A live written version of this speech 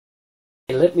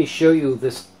Let me show you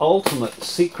this ultimate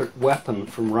secret weapon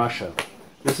from Russia.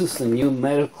 This is the new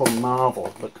medical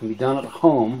marvel that can be done at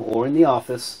home or in the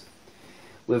office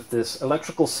with this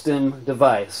electrical stim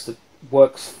device that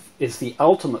is the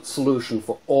ultimate solution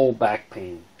for all back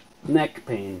pain, neck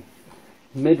pain,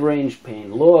 mid-range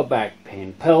pain, lower back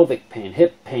pain, pelvic pain,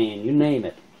 hip pain, you name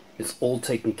it. It's all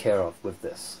taken care of with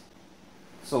this.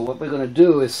 So what we're going to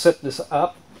do is set this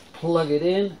up, plug it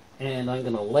in, and I'm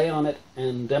going to lay on it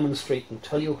and demonstrate and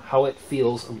tell you how it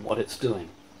feels and what it's doing.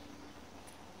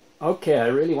 Okay, I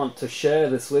really want to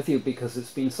share this with you because it's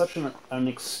been such an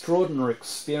extraordinary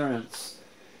experience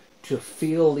to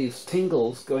feel these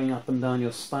tingles going up and down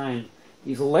your spine.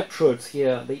 These electrodes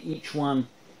here, they each one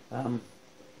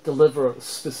deliver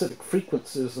specific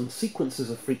frequencies and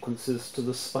sequences of frequencies to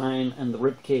the spine and the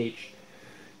rib cage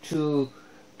to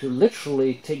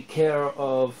literally take care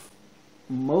of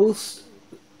most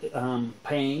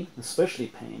pain, especially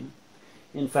pain.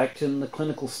 In fact, in the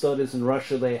clinical studies in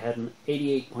Russia, they had an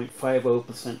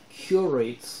 88.50% cure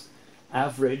rates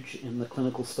average in the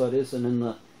clinical studies, and in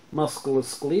the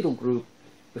musculoskeletal group,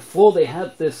 before they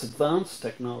had this advanced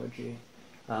technology,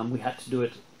 we had to do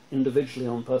it individually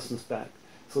on a person's back.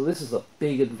 So this is a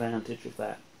big advantage of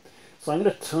that. So I'm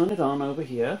going to turn it on over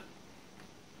here,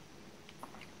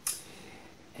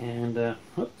 and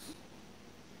oops,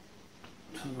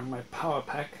 turn on my power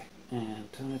pack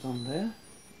and turn it on there.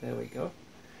 There we go.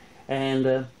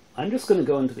 And I'm just going to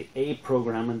go into the A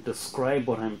program and describe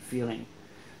what I'm feeling.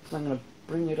 So I'm going to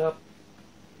bring it up,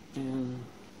 and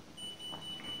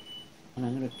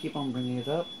I'm going to keep on bringing it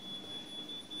up.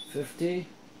 50.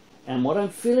 And what I'm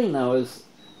feeling now is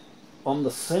on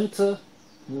the center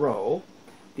row,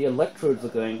 the electrodes are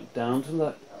going down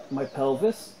to my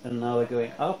pelvis, and now they're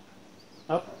going up,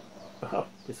 up, up.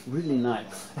 It's really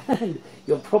nice. And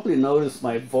you'll probably notice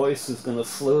my voice is going to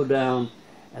slow down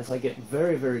as I get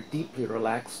very, very deeply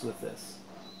relaxed with this.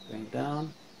 Going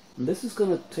down. And this is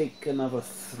going to take another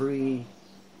 3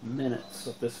 minutes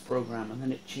of this program, and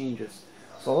then it changes.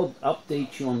 So I'll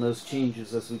update you on those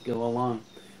changes as we go along.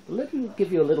 But let me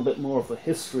give you a little bit more of the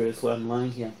history as well. I'm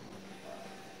lying here.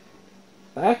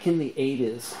 Back in the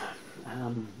 80s,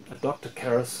 Dr.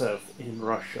 Karasev in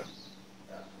Russia,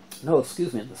 no,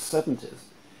 excuse me, in the 70s,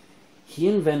 he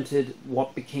invented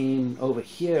what became over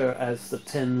here as the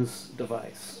TENS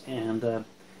device, and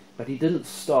but he didn't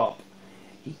stop.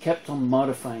 He kept on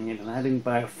modifying it and adding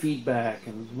biofeedback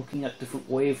and looking at different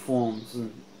waveforms,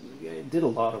 and it did a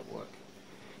lot of work.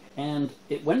 And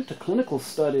it went to clinical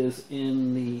studies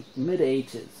in the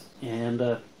mid-80s, and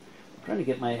I'm trying to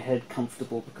get my head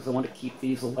comfortable because I want to keep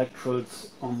these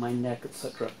electrodes on my neck,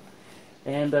 etc.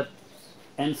 And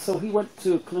so he went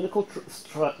to clinical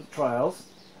trials,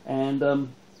 and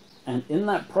in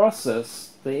that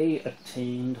process, they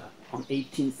attained on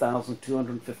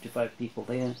 18,255 people.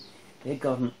 They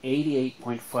got an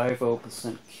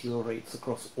 88.50% cure rates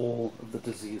across all of the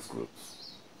disease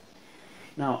groups.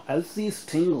 Now, as these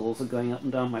tingles are going up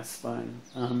and down my spine,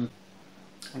 I'm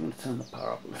going to turn the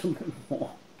power up a little bit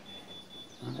more.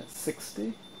 And at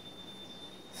 60.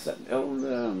 Oh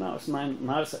no, now it's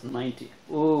at 90.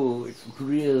 Oh, it's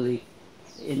really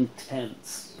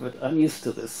intense. But I'm used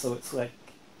to this, so it's like,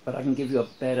 but I can give you a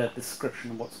better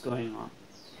description of what's going on.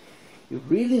 You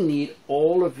really need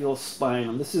all of your spine,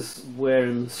 and this is where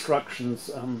in instructions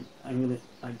I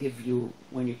give you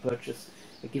when you purchase.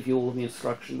 I give you all of the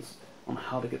instructions on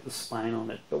how to get the spine on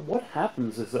it. But what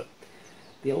happens is that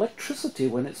the electricity,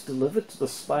 when it's delivered to the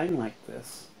spine like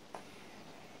this,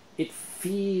 it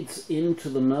feeds into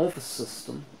the nervous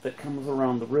system that comes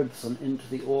around the ribs and into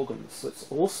the organs. So it's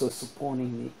also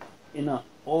supporting the inner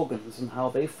organs and how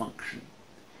they function.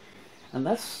 And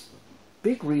that's a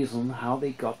big reason how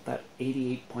they got that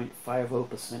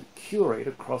 88.50% cure rate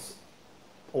across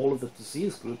all of the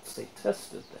disease groups they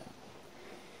tested there.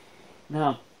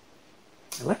 Now,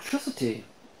 electricity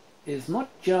is not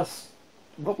just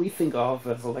what we think of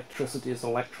as electricity as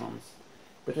electrons.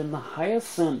 But in the higher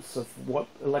sense of what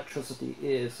electricity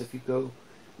is, if you go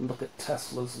and look at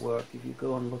Tesla's work, if you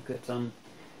go and look at some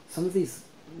of these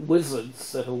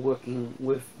wizards that are working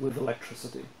with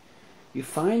electricity, you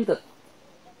find that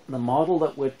the model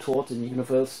that we're taught in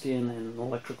university and in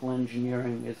electrical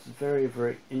engineering is very,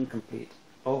 very incomplete.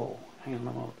 Oh, hang on a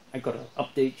moment. I've got to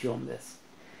update you on this.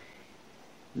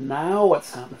 Now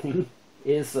what's happening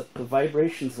is that the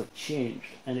vibrations have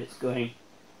changed, and it's going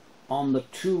on the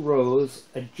 2 rows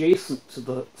adjacent to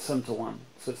the center one.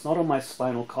 So it's not on my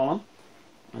spinal column,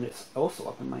 and it's also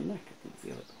up in my neck. I can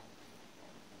feel it.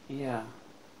 Yeah.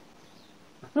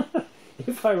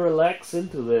 If I relax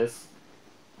into this,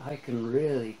 I can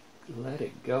really let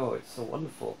it go. It's so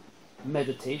wonderful.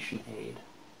 meditation aid.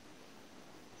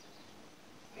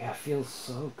 Yeah, it feels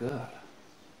so good.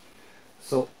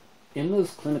 So in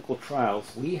those clinical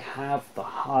trials, we have the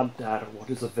hard data, what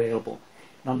is available.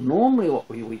 Now, normally what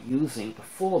we were using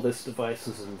before this device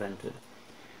was invented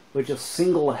were just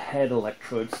single head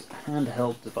electrodes,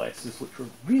 handheld devices, which were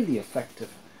really effective.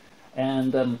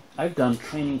 And I've done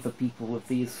training for people with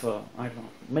these for, I don't know,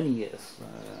 many years,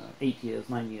 8 years,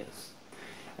 9 years.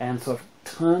 And so I've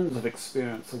tons of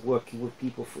experience of working with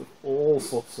people with all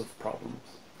sorts of problems.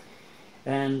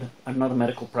 And I'm not a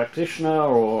medical practitioner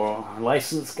or a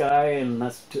licensed guy, and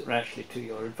that's actually to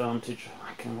your advantage.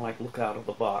 I can like look out of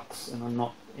the box, and I'm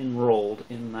not enrolled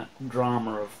in that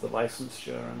drama of the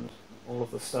licensure and all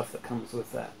of the stuff that comes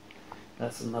with that.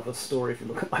 That's another story. If you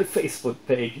look at my Facebook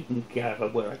page, you can gather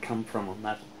where I come from on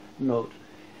that note.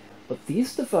 But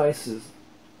these devices,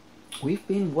 we've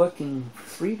been working for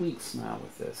 3 weeks now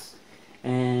with this,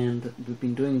 and we've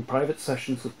been doing private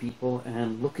sessions with people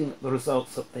and looking at the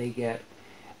results that they get.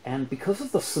 And because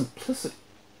of the simplicity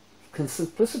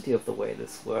of the way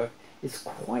this works, it's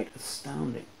quite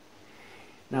astounding.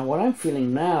 Now, what I'm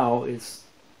feeling now is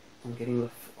I'm getting the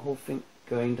whole thing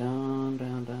going down,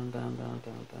 down, down, down, down,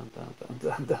 down, down, down, down,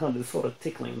 down, down. It's sort of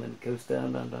tickling, and then it goes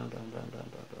down, down, down, down, down, down,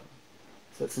 down, down.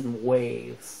 So it's in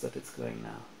waves that it's going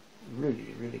now.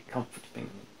 Really, really comforting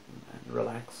and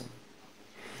relaxing.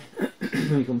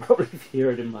 You can probably hear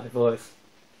it in my voice.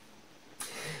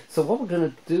 So what we're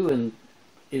going to do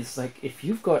is like, if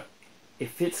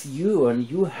it's you and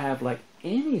you have like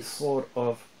any sort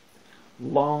of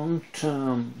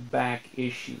long-term back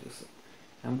issues,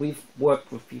 and we've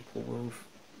worked with people who've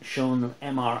shown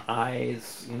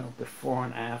MRIs, you know, before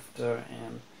and after,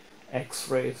 and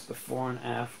X-rays before and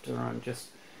after, and just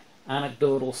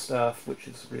anecdotal stuff, which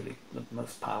is really the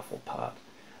most powerful part.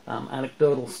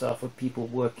 Anecdotal stuff of people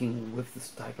working with this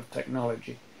type of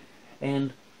technology.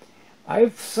 And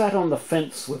I've sat on the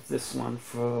fence with this one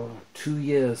for 2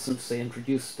 years since they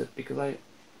introduced it, because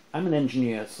I'm an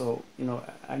engineer, so you know,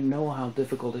 I know how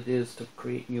difficult it is to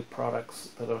create new products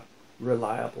that are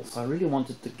reliable. So I really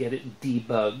wanted to get it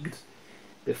debugged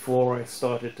before I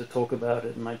started to talk about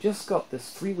it. And I just got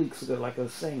this 3 weeks ago, like I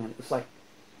was saying, and it was like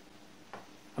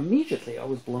immediately I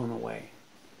was blown away.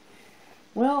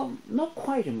 Well, not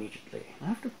quite immediately. I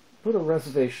have to put a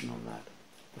reservation on that.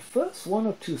 The first 1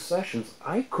 or 2 sessions,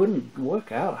 I couldn't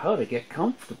work out how to get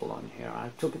comfortable on here. I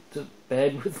took it to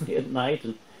bed with me at night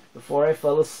and before I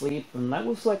fell asleep, and that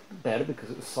was like better because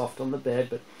it was soft on the bed,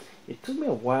 but it took me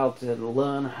a while to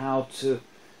learn how to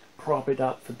prop it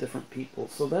up for different people.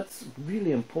 So that's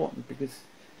really important, because,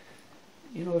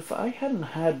 you know, if I hadn't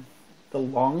had the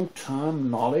long-term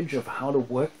knowledge of how to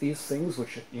work these things,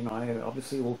 which, you know, I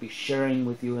obviously will be sharing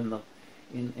with you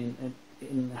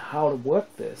in how to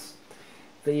work this,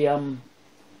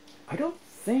 I don't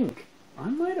think I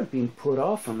might have been put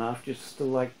off enough just to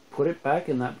like put it back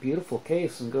in that beautiful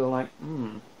case and go like,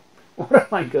 what am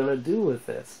I gonna do with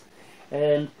this?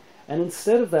 And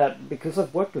instead of that, because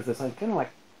I've worked with this, I kind of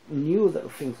like knew that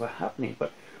things were happening.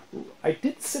 But I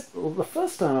did sit, the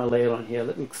first time I laid on here,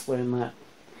 let me explain that.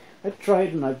 I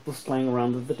tried and I was playing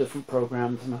around with the different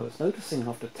programs, and I was noticing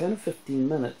after 10 or 15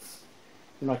 minutes,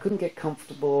 you know, I couldn't get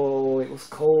comfortable, it was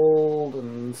cold,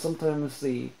 and sometimes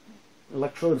the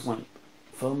electrodes went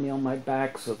firmly on my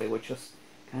back, so they were just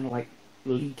kind of like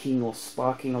leaking or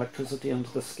sparking electricity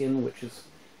onto the skin, which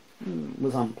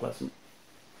was unpleasant.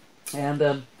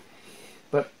 And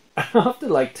but after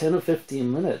like 10 or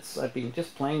 15 minutes, I'd been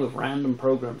just playing with random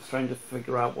programs, trying to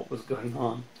figure out what was going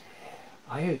on.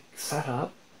 I sat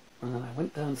up, and then I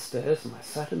went downstairs, and I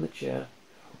sat in the chair.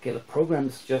 Okay, the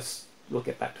program's just, we'll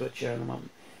get back to a chair in a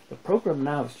moment. The program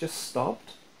now has just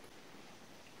stopped,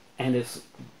 and it's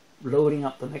loading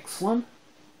up the next one.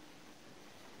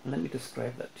 And let me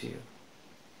describe that to you.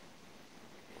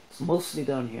 It's mostly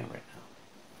down here right now.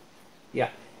 Yeah,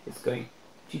 it's going.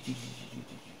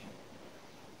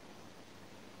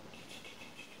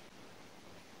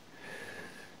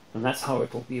 And that's how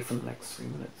it will be for the next 3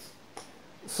 minutes.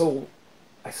 So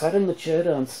I sat in the chair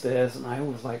downstairs, and I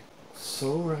was like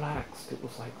so relaxed. It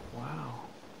was like, wow.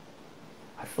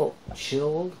 I felt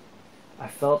chilled. I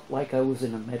felt like I was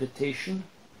in a meditation.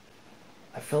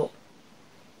 I felt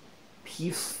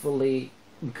peacefully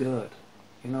good.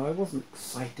 You know, I wasn't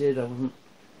excited. I wasn't,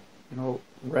 you know,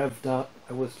 revved up.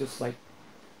 I was just like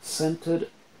centered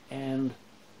and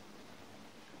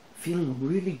feeling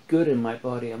really good in my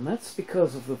body. And that's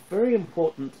because of a very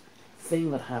important thing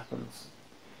that happens.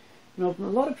 You know, a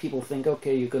lot of people think,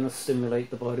 okay, you're going to stimulate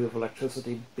the body with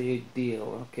electricity, big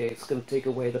deal. Okay, it's going to take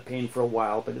away the pain for a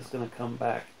while, but it's going to come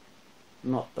back.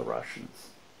 Not the Russians.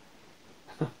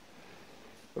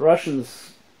 The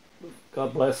Russians,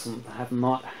 God bless them, have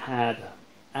not had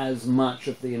as much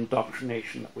of the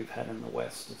indoctrination that we've had in the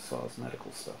West as far as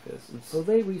medical stuff is. And so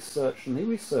they researched and they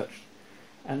researched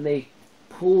and they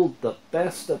pulled the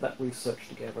best of that research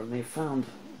together, and they found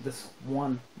this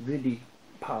one really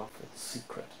powerful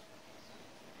secret.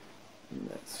 And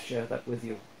let's share that with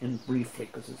you briefly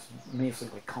because it's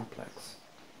amazingly complex.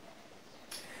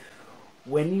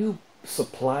 When you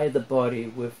supply the body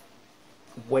with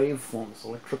waveforms,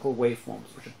 electrical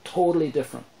waveforms, which are totally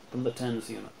different from the TENS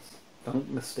units,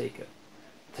 don't mistake it.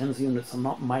 TENS units are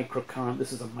not microcurrent.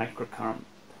 This is a microcurrent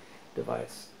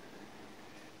device.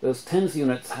 Those TENS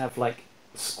units have like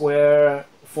square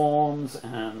forms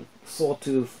and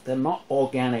sawtooth. They're not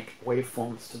organic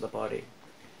waveforms to the body.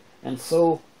 And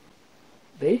so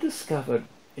they discovered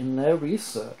in their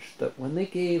research that when they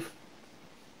gave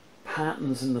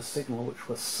patterns in the signal which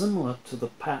were similar to the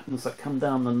patterns that come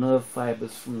down the nerve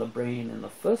fibers from the brain in the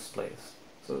first place,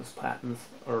 so those patterns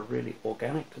are really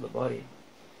organic to the body,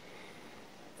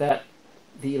 that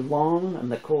the long,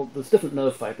 and they're called, there's different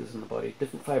nerve fibers in the body,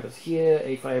 different fibers here,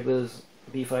 A fibers,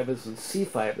 B fibers, and C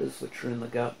fibers, which are in the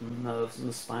gut and nerves and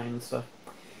the spine and stuff.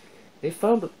 They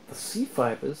found that the C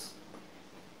fibers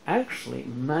actually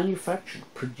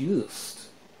produced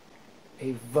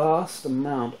a vast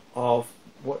amount of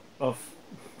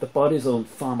the body's own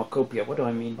pharmacopoeia. What do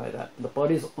I mean by that? The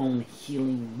body's own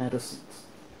healing medicines.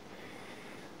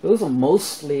 Those are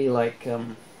mostly like,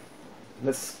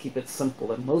 let's keep it simple,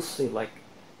 they're mostly like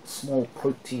small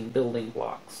protein building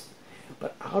blocks,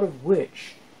 but out of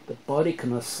which the body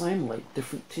can assimilate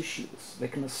different tissues. They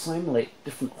can assimilate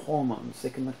different hormones.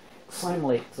 They can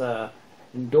assimilate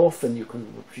endorphin you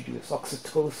can produce,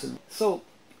 oxytocin. So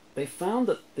they found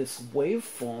that this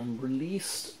waveform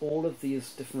released all of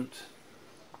these different,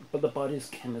 but the body's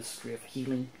chemistry of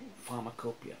healing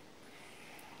pharmacopoeia.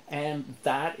 And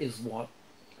that is what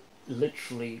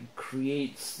literally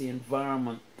creates the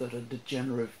environment that a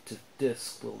degenerative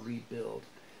disc will rebuild.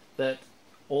 That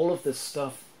all of this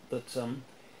stuff that,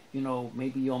 you know,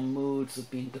 maybe your moods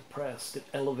have been depressed, it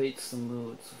elevates the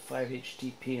moods,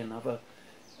 5-HTP and other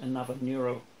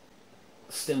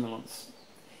neurostimulants.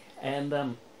 And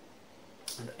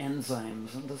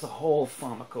enzymes, and there's a whole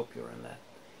pharmacopoeia in there.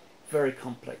 Very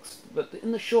complex. But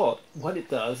in the short, what it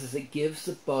does is it gives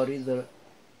the body the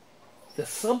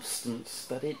substance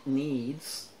that it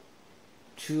needs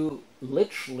to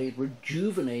literally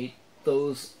rejuvenate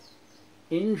those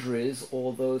injuries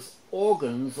or those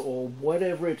organs or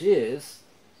whatever it is,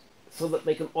 so that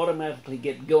they can automatically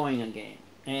get going again.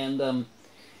 And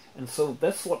so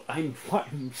that's what I'm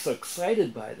so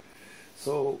excited by.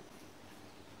 So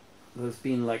there's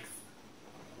been like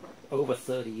over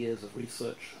 30 years of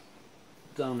research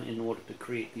done in order to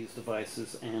create these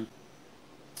devices, and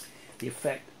the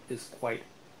effect is quite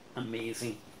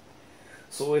amazing.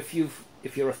 So if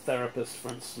you're a therapist, for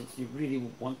instance, you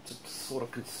really want to sort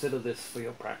of consider this for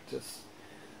your practice,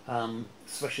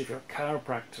 especially if you're a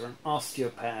chiropractor, an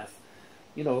osteopath,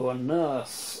 you know, a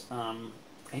nurse,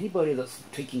 anybody that's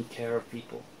taking care of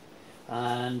people.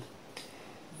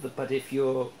 But if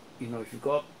you're, you know, if you've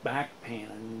got back pain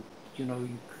and, you know,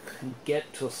 you can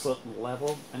get to a certain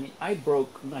level. I mean, I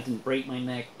didn't break my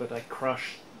neck, but I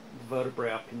crushed the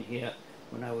vertebrae up in here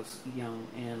when I was young,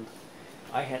 and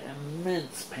I had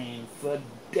immense pain for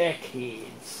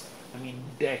decades. I mean,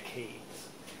 decades.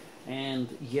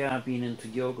 And yeah, I've been into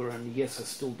yoga, and yes, I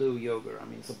still do yoga. I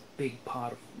mean, it's a big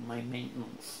part of my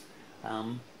maintenance.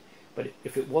 But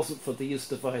if it wasn't for these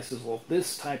devices, or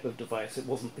this type of device, it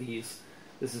wasn't these,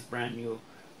 this is brand new,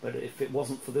 but if it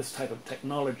wasn't for this type of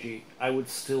technology, I would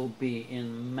still be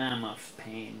in mammoth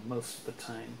pain most of the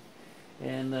time.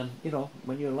 And, you know,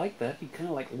 when you're like that, you kind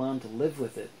of like learn to live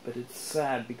with it. But it's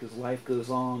sad because life goes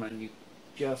on and you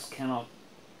just cannot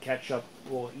catch up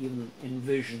or even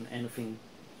envision anything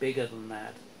bigger than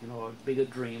that, you know, a bigger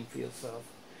dream for yourself.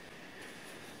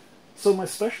 So my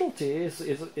specialty is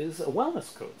a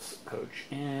wellness coach,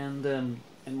 and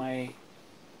my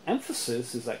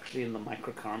emphasis is actually in the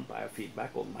microcurrent biofeedback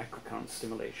or microcurrent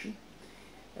stimulation.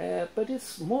 But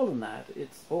it's more than that.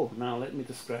 It's, now let me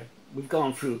describe. We've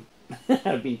gone through,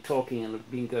 I've been talking and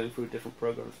I've been going through different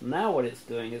programs. Now what it's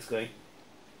doing is going,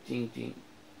 jing, jing.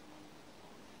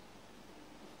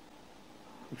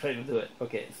 I'm trying to do it.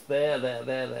 Okay, it's there.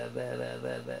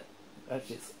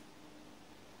 Actually,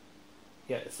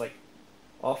 it's like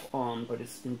off, on, but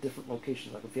it's in different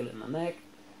locations. I can feel it in the neck.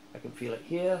 I can feel it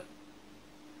here.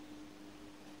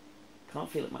 Can't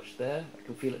feel it much there. I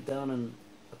can feel it down in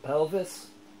the pelvis.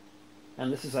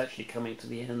 And this is actually coming to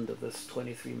the end of this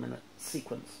 23-minute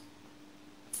sequence.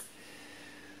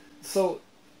 So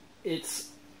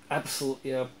it's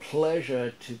absolutely a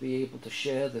pleasure to be able to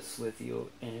share this with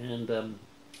you, and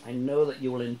I know that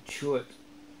you will intuit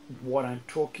what I'm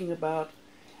talking about,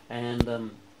 and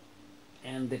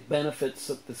the benefits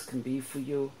that this can be for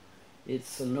you.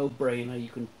 It's a no-brainer. You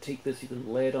can take this, you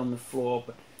can lay it on the floor,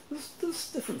 but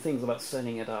there's different things about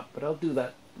setting it up, but I'll do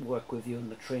that work with you in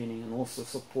the training and also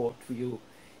support for you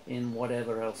in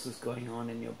whatever else is going on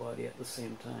in your body at the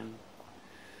same time.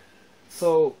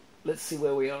 So let's see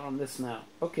where we are on this now.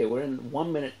 Okay, we're in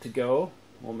 1 minute to go,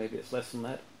 or maybe it's less than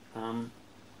that.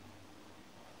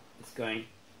 It's going,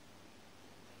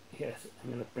 yes,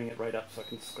 I'm going to bring it right up so I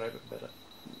can describe it better.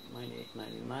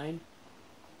 98.99.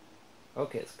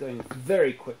 Okay, it's going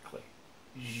very quickly.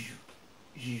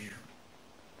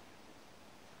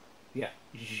 Yeah,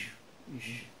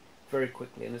 very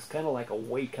quickly, and it's kind of like a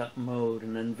wake-up mode,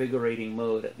 an invigorating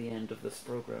mode at the end of this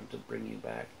program to bring you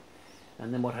back.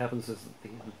 And then what happens is that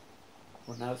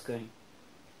well, now it's going.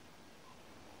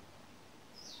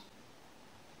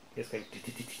 It's going.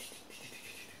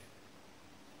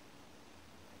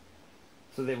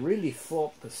 So they really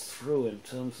thought this through in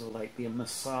terms of like the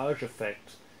massage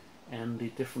effect and the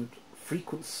different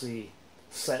frequency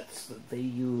sets that they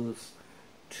use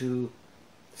to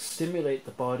stimulate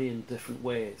the body in different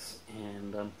ways.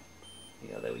 And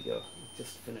yeah, there we go. It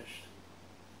just finished.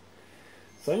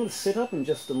 So I'm going to sit up in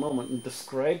just a moment and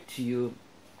describe to you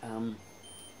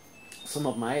some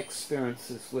of my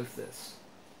experiences with this.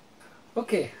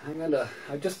 Okay,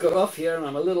 I just got off here and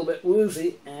I'm a little bit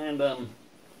woozy, and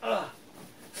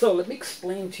so let me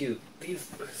explain to you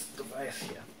this device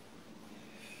here.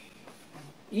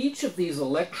 Each of these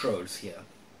electrodes here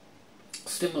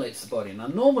stimulates the body. Now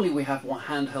normally we have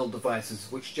handheld devices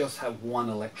which just have one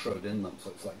electrode in them,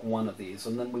 so it's like one of these,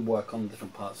 and then we work on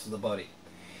different parts of the body.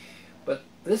 But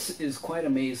this is quite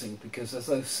amazing because, as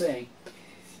I was saying,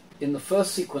 in the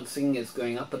first sequencing it's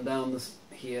going up and down this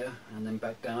here, and then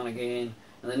back down again,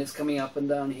 and then it's coming up and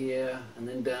down here, and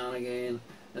then down again,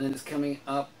 and then it's coming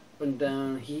up and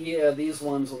down here. These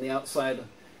ones on the outside,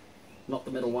 not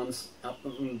the middle ones, up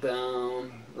and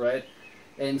down, right?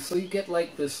 And so you get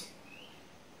like this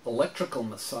electrical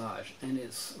massage, and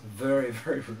it's very,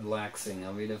 very relaxing.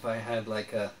 I mean, if I had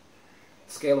like a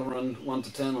scale of 1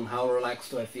 to 10 on how relaxed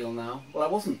do I feel now, well, I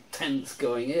wasn't tense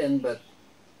going in, but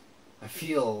I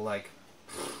feel like,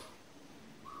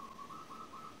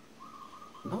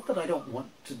 not that I don't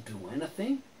want to do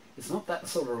anything, it's not that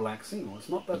sort of relaxing, it's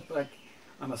not that like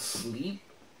I'm asleep,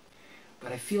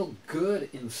 but I feel good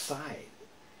inside.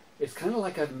 It's kind of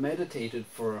like I've meditated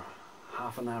for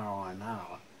half an hour or an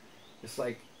hour. It's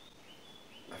like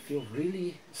I feel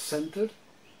really centered.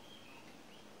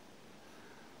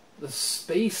 The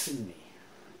space in me,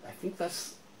 I think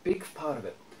that's a big part of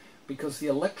it, because the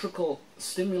electrical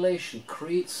stimulation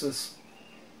creates this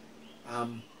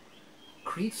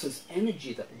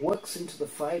energy that works into the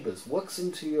fibers, works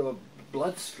into your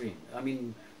bloodstream. I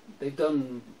mean, they've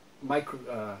done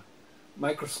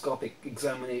microscopic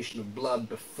examination of blood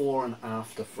before and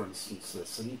after, for instance,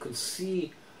 this, and you can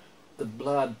see the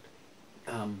blood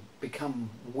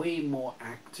become way more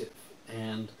active,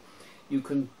 and you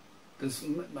can, there's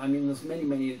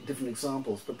many different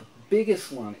examples, but the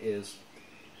biggest one is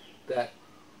that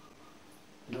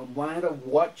no matter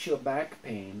what your back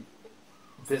pain,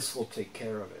 this will take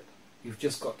care of it. You've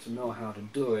just got to know how to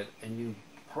do it, and you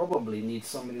probably need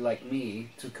somebody like me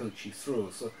to coach you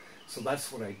through. So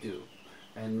that's what I do.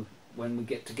 And when we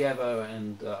get together,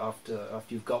 and after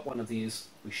you've got one of these,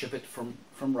 we ship it from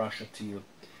Russia to you,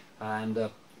 and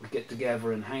we get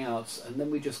together in Hangouts, and then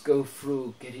we just go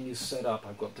through getting you set up.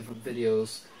 I've got different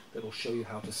videos that will show you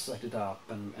how to set it up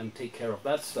and take care of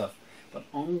that stuff. But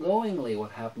ongoingly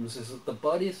what happens is that the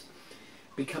body's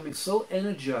becoming so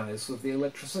energized with the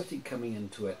electricity coming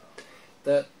into it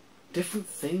that different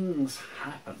things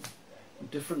happen.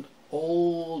 Different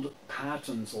old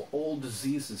patterns or old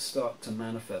diseases start to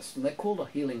manifest, and they're called a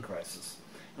healing crisis.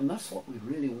 And that's what we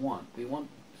really want. We want,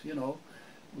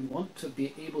 we want to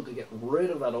be able to get rid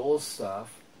of that old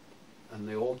stuff and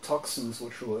the old toxins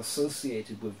which were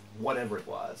associated with whatever it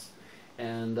was,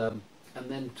 and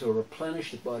then to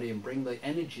replenish the body and bring the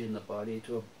energy in the body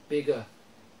to a bigger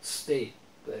state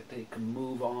that they can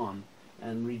move on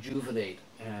and rejuvenate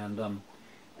and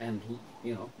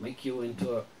make you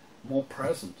into a more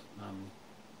present,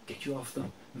 get you off the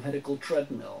medical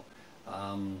treadmill,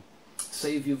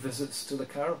 save you visits to the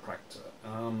chiropractor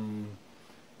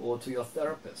or to your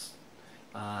therapist.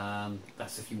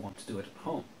 That's if you want to do it at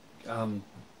home.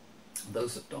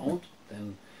 Those that don't,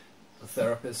 then the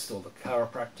therapist or the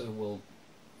chiropractor will,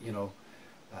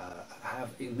 have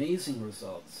amazing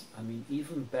results. I mean,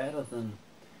 even better than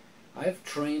I've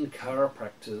trained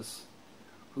chiropractors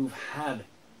who've had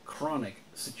chronic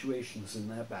situations in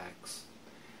their backs,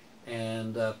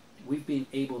 and we've been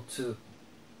able to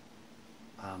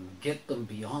get them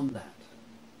beyond that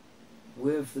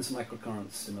with this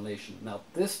microcurrent stimulation. Now,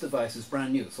 this device is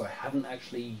brand new, so I haven't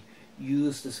actually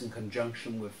used this in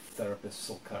conjunction with therapists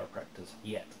or chiropractors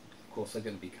yet. Of course, they're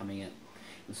going to be coming in,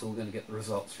 and so we're going to get the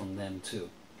results from them too.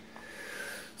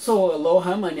 So,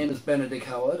 aloha, my name is Benedict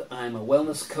Howard. I'm a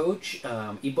wellness coach,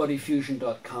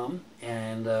 ebodyfusion.com,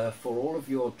 and for all of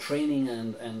your training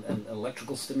and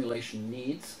electrical stimulation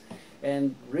needs.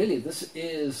 And really, this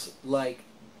is like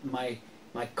my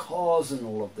cause in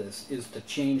all of this is to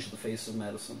change the face of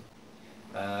medicine.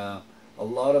 A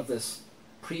lot of this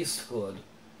priesthood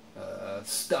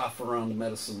stuff around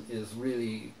medicine is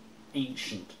really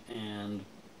ancient, and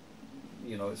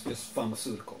you know, it's just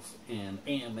pharmaceuticals and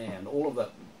AMA and all of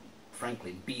that,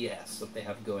 frankly, BS that they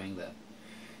have going there.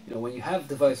 You know, when you have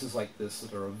devices like this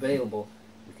that are available,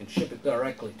 we can ship it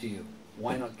directly to you.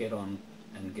 Why not get on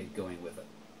and get going with it?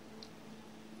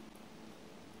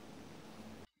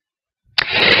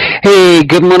 Hey,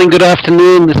 good morning, good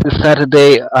afternoon. This is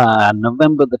Saturday,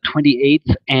 November the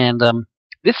 28th, and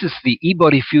this is the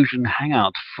eBody Fusion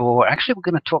Hangout for, actually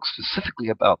we're going to talk specifically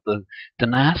about the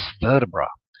DENAS Vertebra.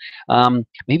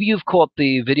 Maybe you've caught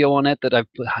the video on it that I've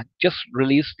just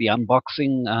released, the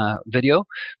unboxing video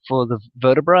for the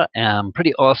Vertebra.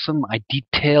 Pretty awesome. I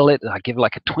detail it. I give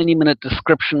like a 20-minute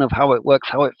description of how it works,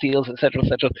 how it feels, etc.,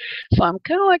 etc. So I'm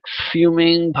kind of like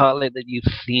fuming partly that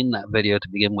you've seen that video to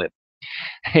begin with.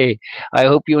 Hey, I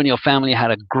hope you and your family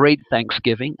had a great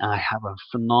Thanksgiving. I have a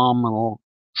phenomenal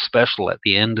special at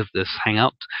the end of this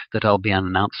Hangout that I'll be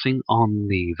announcing on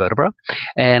the Vertebra.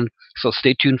 And so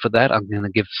stay tuned for that. I'm going to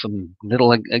give some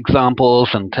little examples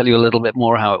and tell you a little bit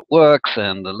more how it works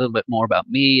and a little bit more about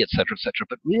me, etc., etc.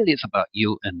 But really it's about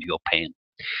you and your pain.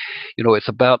 You know, it's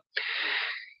about,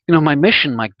 you know, my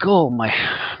mission, my goal, my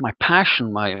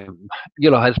passion,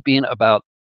 has been about,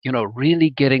 you know, really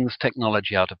getting this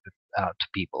technology out to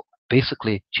people,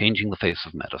 basically changing the face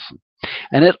of medicine.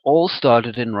 And it all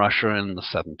started in Russia in the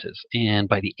 70s. And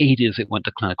by the 80s, it went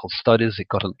to clinical studies. It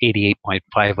got an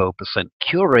 88.50%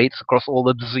 cure rates across all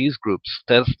the disease groups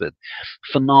tested.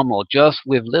 Phenomenal, just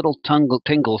with little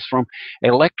tingles from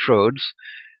electrodes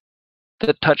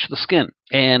that touch the skin.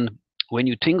 And when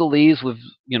you tingle these with,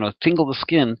 you know, tingle the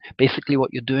skin, basically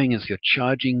what you're doing is you're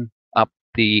charging up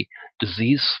the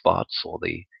disease spots or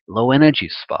the low energy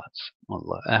spots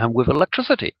with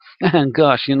electricity. And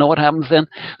gosh, you know what happens then?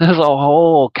 There's a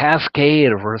whole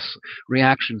cascade of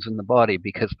reactions in the body,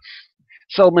 because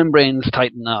cell membranes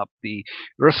tighten up, the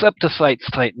receptor sites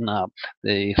tighten up,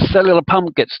 the cellular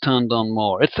pump gets turned on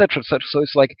more, etc., etc. So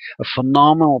it's like a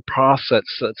phenomenal process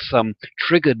that's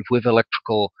triggered with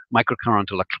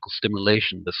microcurrent electrical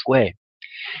stimulation this way.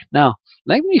 Now,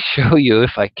 let me show you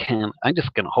if I can. I'm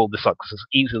just going to hold this up because it's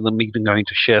easier than me going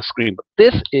to share screen. But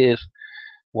this is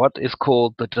what is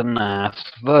called the DENAS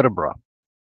Vertebra.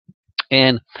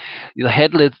 And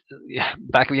the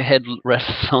back of your head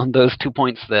rests on those 2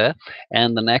 points there,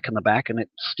 and the neck and the back, and it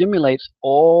stimulates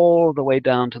all the way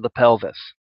down to the pelvis.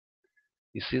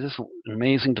 You see this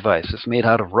amazing device. It's made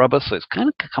out of rubber, so it's kind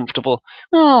of comfortable.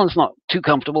 Well, it's not too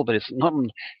comfortable, but it's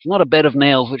not a bed of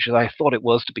nails, which I thought it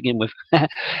was to begin with.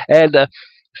 And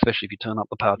especially if you turn up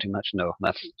the power too much. No,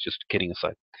 that's just kidding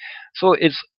aside. So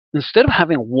it's, instead of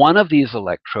having one of these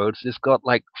electrodes, it's got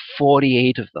like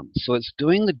 48 of them. So it's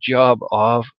doing the job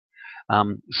of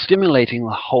stimulating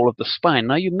the whole of the spine.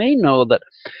 Now, you may know that,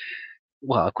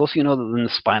 well, of course, you know that in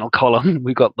the spinal column,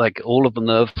 we've got like all of the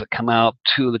nerves that come out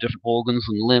to the different organs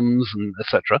and limbs and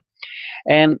etc.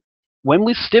 And when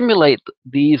we stimulate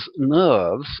these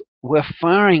nerves, we're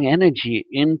firing energy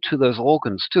into those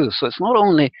organs too. So it's not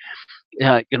only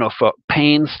you know, for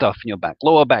pain stuff in your back,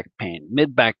 lower back pain,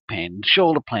 mid back pain,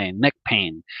 shoulder pain, neck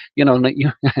pain, you know,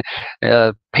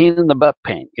 pain in the butt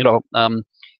pain, you know, down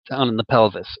in the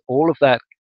pelvis. All of that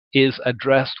is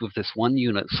addressed with this one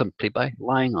unit simply by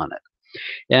lying on it.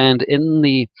 And in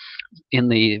the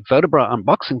Vertebra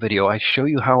unboxing video, I show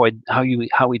you how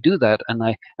we do that, and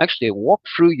I actually walk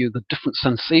through you the different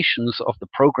sensations of the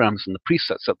programs and the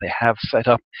presets that they have set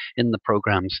up in the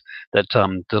programs that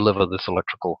deliver this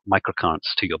electrical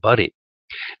microcurrents to your body.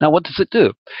 Now, what does it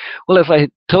do? Well, as I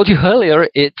told you earlier,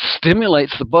 it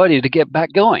stimulates the body to get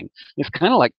back going. It's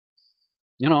kind of like,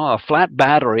 you know, a flat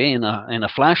battery in a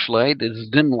flashlight is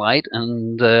dim light,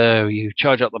 and you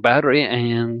charge up the battery,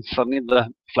 and suddenly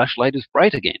the flashlight is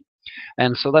bright again.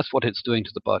 And so that's what it's doing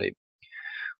to the body.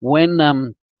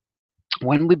 When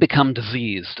we become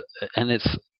diseased, and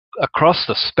it's across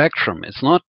the spectrum, it's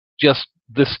not just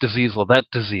this disease or that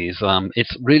disease.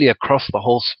 It's really across the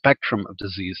whole spectrum of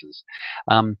diseases.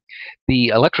 The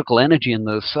electrical energy in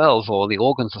those cells or the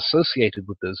organs associated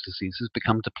with those diseases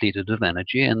become depleted of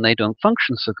energy, and they don't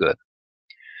function so good.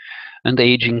 And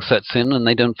aging sets in, and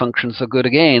they don't function so good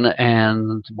again.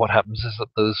 And what happens is that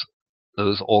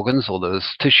those organs or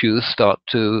those tissues start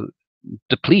to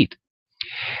deplete,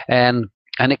 and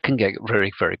it can get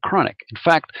very, very chronic. In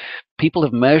fact, people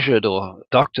have measured, or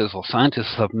doctors or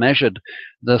scientists have measured,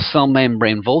 the cell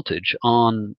membrane voltage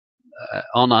on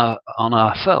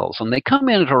our cells, and they come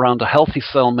in at around a healthy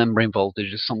cell membrane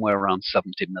voltage is somewhere around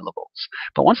 70 millivolts.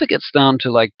 But once it gets down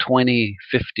to like 20,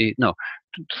 50, no,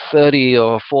 30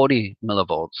 or 40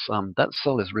 millivolts, that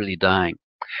cell is really dying.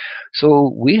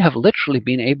 So we have literally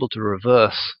been able to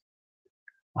reverse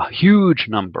a huge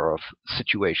number of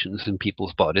situations in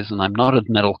people's bodies, and I'm not a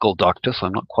medical doctor, so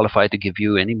I'm not qualified to give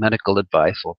you any medical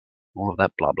advice or all of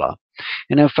that blah blah.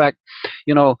 And in fact,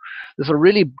 there's a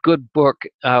really good book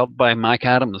out by Mike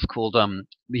Adams called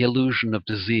The Illusion of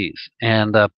Disease,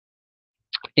 and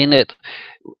in it,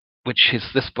 which is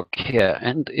this book here,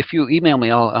 and if you email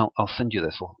me, I'll send you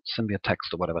this, or send me a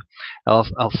text or whatever.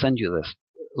 I'll send you this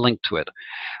link to it.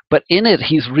 But in it,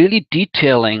 he's really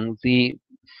detailing the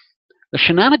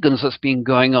shenanigans that's been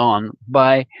going on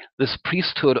by this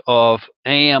priesthood of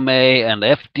AMA and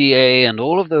FDA and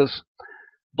all of those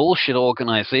bullshit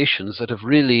organizations that have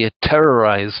really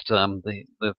terrorized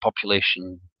the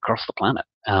population across the planet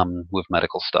with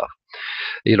medical stuff.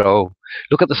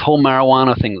 Look at this whole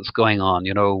marijuana thing that's going on,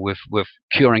 with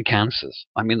curing cancers.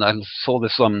 I mean, I saw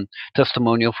this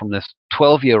testimonial from this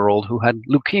 12-year-old who had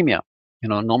leukemia,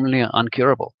 normally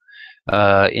uncurable.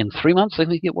 In 3 months, I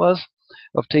think it was,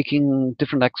 of taking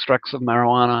different extracts of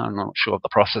marijuana. I'm not sure of the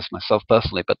process myself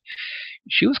personally, but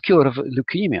she was cured of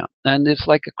leukemia. And it's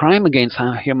like a crime against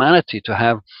humanity to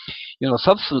have, a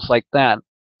substance like that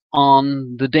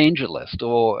on the danger list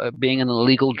or being an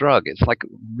illegal drug. It's like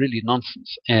really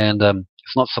nonsense, and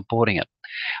it's not supporting it.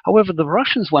 However, the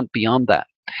Russians went beyond that.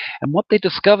 And what they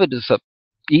discovered is that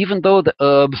even though the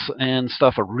herbs and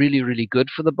stuff are really, really good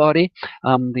for the body,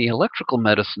 the electrical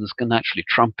medicines can actually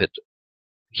trump it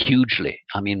hugely.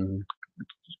 I mean,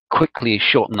 quickly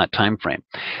shorten that time frame.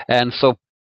 And so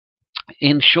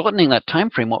in shortening that time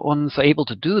frame, what one's able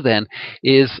to do then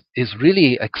is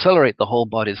really accelerate the whole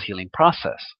body's healing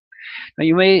process. Now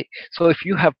so if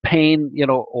you have pain,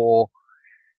 or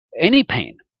any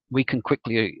pain, we can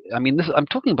quickly, I'm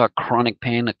talking about chronic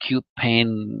pain, acute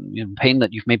pain, pain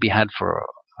that you've maybe had for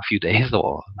a few days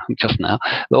or just now,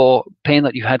 or pain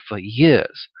that you had for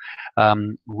years.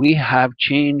 We have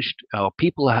changed,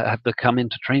 people have come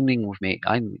into training with me.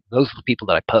 Those are the people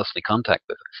that I personally contact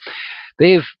with.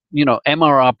 They've,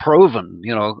 MRR proven,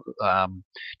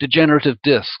 degenerative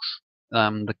discs.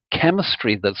 The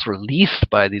chemistry that's released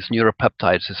by these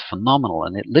neuropeptides is phenomenal,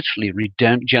 and it literally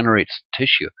regenerates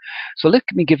tissue. So let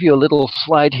me give you a little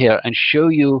slide here and show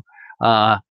you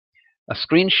a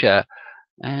screen share.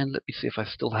 And let me see if I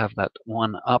still have that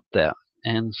one up there.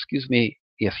 And excuse me,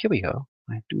 yes, here we go.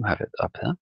 I do have it up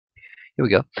here. Here we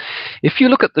go. If you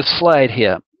look at this slide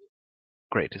here,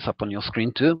 great, it's up on your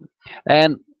screen too.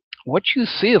 And what you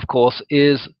see, of course,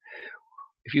 is,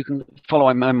 if you can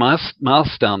follow my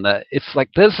mouse down there, it's like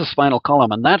there's the spinal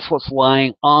column, and that's what's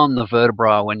lying on the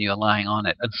vertebra when you're lying on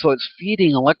it. And so it's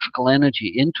feeding electrical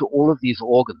energy into all of these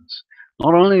organs.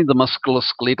 Not only the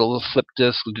musculoskeletal, slip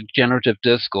disc, degenerative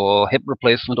disc, or hip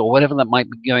replacement, or whatever that might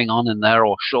be going on in there,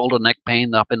 or shoulder, neck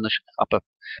pain up in the upper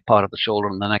part of the shoulder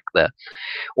and the neck there.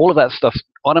 All of that stuff's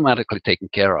automatically taken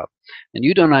care of. And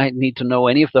you don't need to know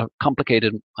any of the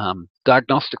complicated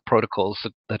diagnostic protocols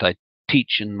that I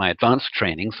teach in my advanced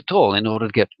trainings at all in order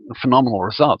to get phenomenal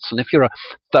results. And if you're a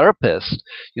therapist,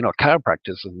 a chiropractor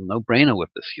is a no-brainer with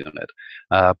this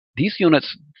unit. These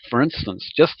units, for instance,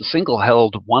 just the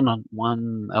single-held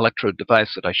one electrode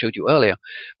device that I showed you earlier,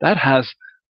 that has,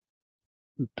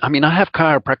 I have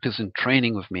chiropractors in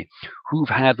training with me who've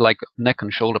had like neck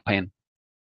and shoulder pain.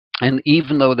 And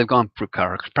even though they've gone through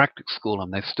chiropractic school,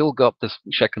 and they've still got this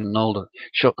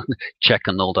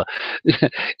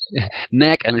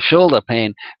neck and shoulder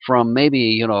pain from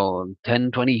maybe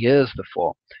 10, 20 years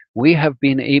before, we have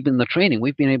been able, in the training,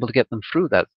 we've been able to get them through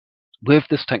that with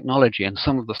this technology and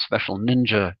some of the special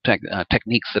ninja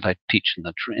techniques that I teach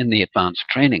in the advanced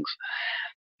trainings.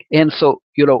 And so,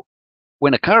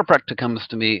 when a chiropractor comes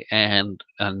to me, and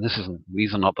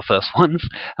these are not the first ones,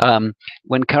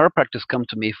 when chiropractors come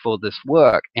to me for this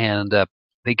work, and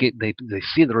they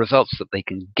see the results that they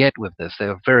can get with this, they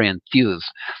are very enthused.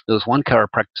 There was one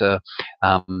chiropractor,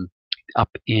 up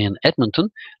in Edmonton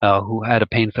who had a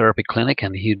pain therapy clinic,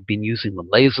 and he'd been using the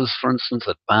lasers, for instance,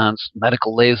 advanced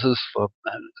medical lasers for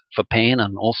pain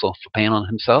and also for pain on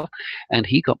himself. And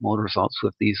he got more results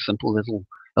with these simple little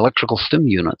electrical stim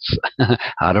units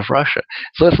out of Russia.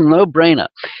 So it's a no-brainer.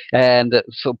 And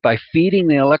so by feeding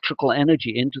the electrical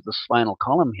energy into the spinal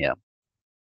column here,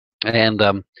 and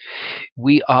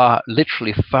we are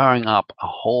literally firing up a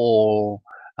whole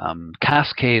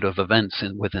cascade of events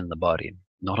within the body.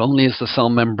 Not only is the cell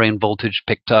membrane voltage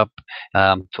picked up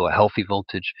to a healthy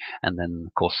voltage, and then,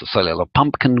 of course, the cellular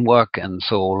pump can work, and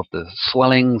so all of the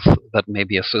swellings that may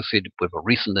be associated with a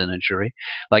recent injury.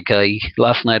 Like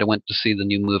last night I went to see the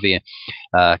new movie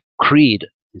Creed.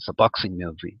 It's a boxing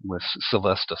movie with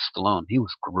Sylvester Stallone. He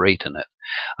was great in it.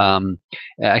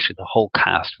 Actually, the whole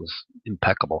cast was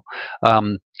impeccable.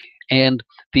 And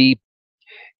the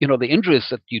injuries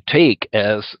that you take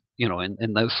as,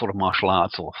 in those sort of martial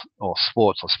arts or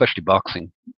sports, especially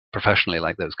boxing, professionally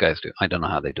like those guys do. I don't know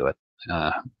how they do it.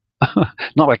 Not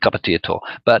my cup of tea at all.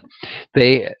 But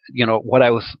they, what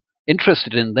I was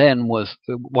interested in then was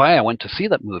why I went to see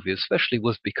that movie, especially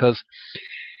was because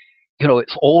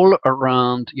it's all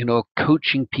around,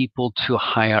 coaching people to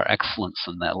higher excellence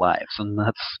in their lives. And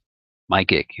that's my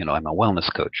gig. I'm a wellness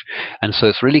coach. And so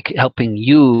it's really helping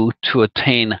you to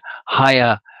attain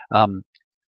higher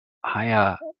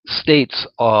states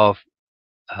of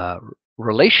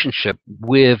relationship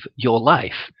with your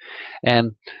life.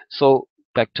 And so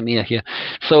back to Mia here.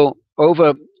 So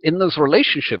over in those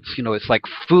relationships, it's like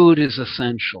food is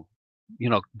essential.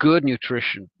 Good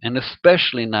nutrition, and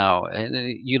especially now,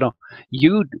 if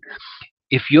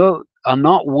you are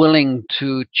not willing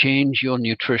to change your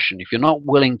nutrition, if you're not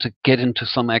willing to get into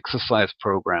some exercise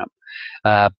program,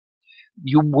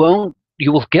 you will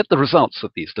get the results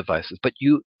of these devices, but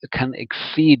you can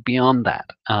exceed beyond that.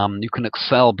 You can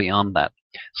excel beyond that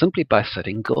simply by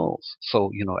setting goals.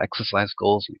 So, exercise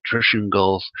goals, nutrition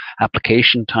goals,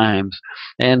 application times.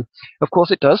 And of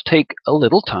course, it does take a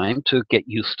little time to get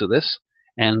used to this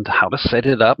and how to set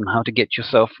it up and how to get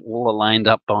yourself all aligned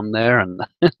up on there and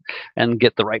and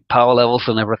get the right power levels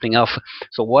and everything else.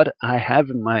 So what I have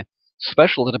in my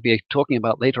special that I'll be talking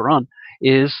about later on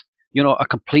is, a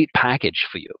complete package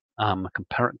for you. A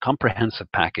comprehensive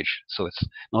package. So it's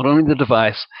not only the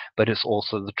device, but it's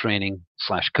also the training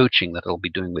 / coaching that I'll be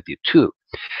doing with you too.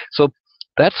 So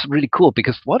that's really cool,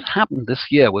 because what happened this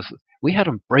year was we had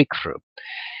a breakthrough.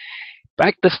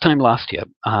 Back this time last year,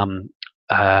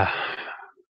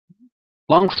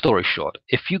 long story short,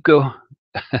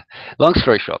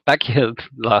 back here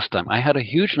last time, I had a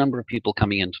huge number of people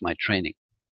coming into my training.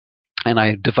 And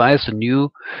I devised a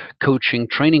new coaching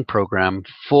training program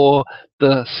for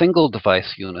the single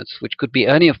device units, which could be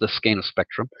any of the scanner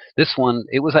spectrum. This one,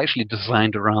 it was actually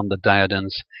designed around the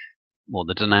DENAS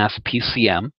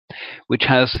PCM, which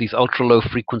has these ultra low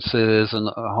frequencies, and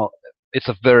it's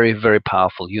a very, very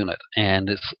powerful unit, and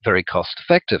it's very cost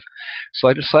effective. So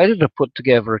I decided to put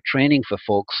together a training for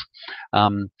folks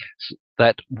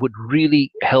that would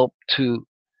really help to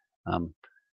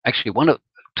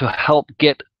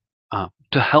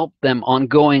to help them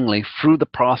ongoingly through the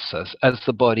process as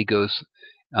the body goes,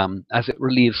 as it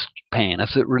relieves pain,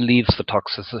 as it relieves the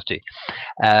toxicity,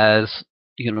 as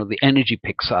the energy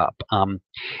picks up. And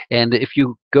if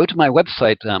you go to my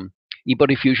website,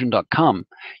 ebodyfusion.com,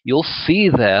 you'll see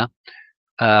there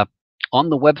on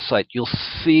the website, you'll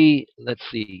see the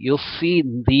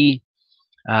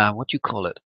what do you call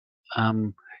it?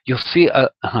 You'll see,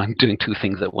 I'm doing two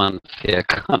things at once here,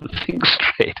 I can't think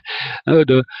straight. Oh,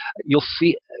 no. You'll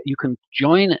see, you can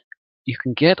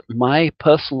get my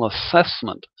personal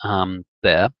assessment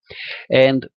there,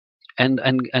 and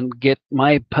get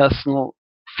my personal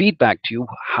feedback to you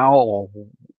how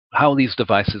these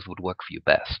devices would work for you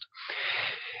best.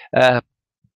 I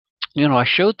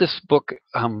showed this book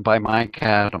by Mike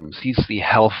Adams. He's the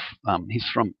health, he's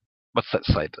from, what's that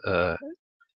site?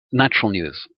 Natural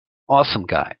News. Awesome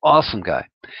guy, awesome guy.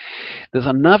 There's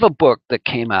another book that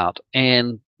came out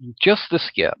and just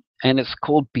this year, and it's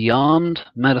called Beyond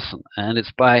Medicine, and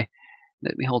it's by,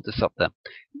 let me hold this up there,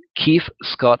 Keith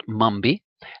Scott Mumby,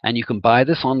 and you can buy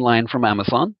this online from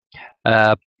Amazon,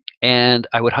 and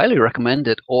I would highly recommend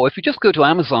it. Or if you just go to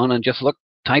Amazon and just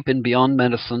type in Beyond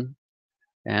Medicine,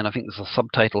 and I think there's a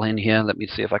subtitle in here. Let me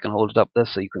see if I can hold it up there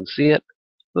so you can see it.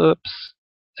 Oops,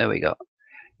 there we go.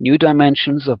 New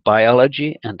dimensions of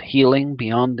biology and healing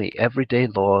beyond the everyday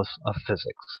laws of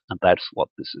physics. And that's what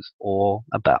this is all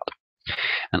about.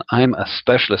 And I'm a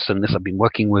specialist in this. I've been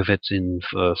working with it since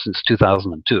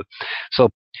 2002.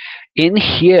 So in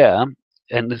here,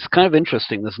 and it's kind of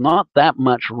interesting, there's not that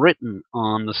much written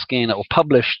on the skin or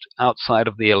published outside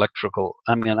of the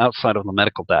outside of the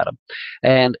medical data.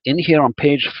 And in here on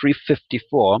page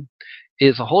 354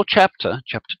 is a whole chapter,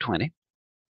 chapter 20,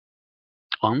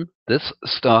 on this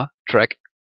Star Trek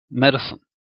medicine.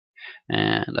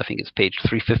 And I think it's page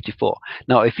 354.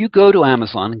 Now, if you go to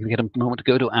Amazon, and you get a moment to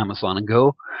go to Amazon and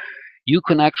go, you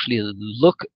can actually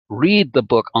read the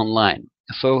book online.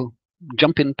 So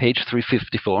jump in page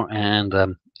 354 and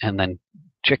then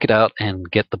check it out and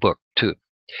get the book too.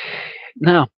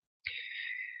 Now,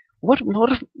 what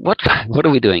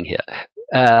are we doing here?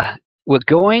 We're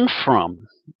going from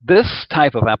this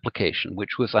type of application,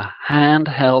 which was a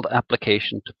handheld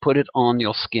application to put it on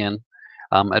your skin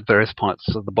at various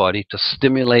parts of the body to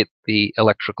stimulate the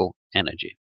electrical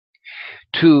energy,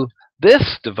 to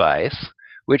this device,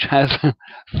 which has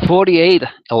 48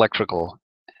 electrical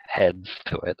heads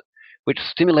to it, which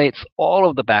stimulates all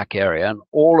of the back area and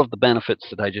all of the benefits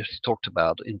that I just talked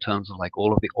about in terms of like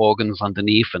all of the organs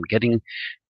underneath and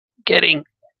getting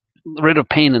rid of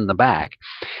pain in the back.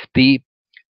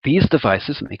 These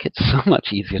devices make it so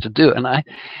much easier to do. And I'm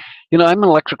an not an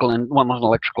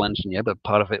electrical engineer, but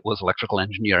part of it was electrical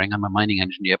engineering. I'm a mining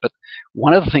engineer. But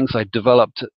one of the things I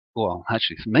developed, well,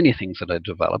 actually, many things that I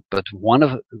developed, but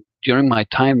during my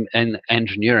time in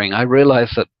engineering, I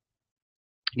realized that,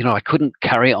 I couldn't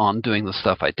carry on doing the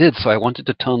stuff I did. So I wanted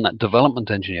to turn that development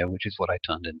engineer, which is what I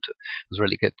turned into. I was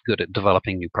really good at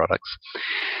developing new products.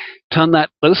 Turn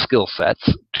those skill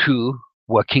sets to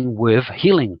working with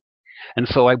healing. And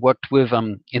so I worked with,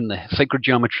 in the sacred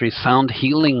geometry sound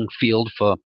healing field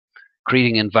for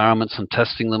creating environments and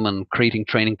testing them and creating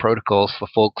training protocols for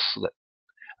folks.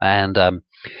 And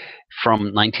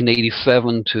from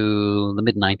 1987 to the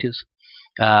mid-90s,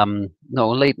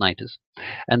 late 90s.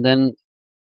 And then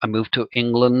I moved to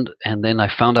England, and then I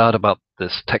found out about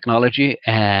this technology,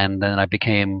 and then I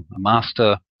became a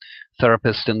master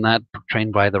therapist in that,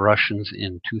 trained by the Russians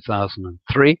in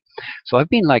 2003. So I've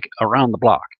been like around the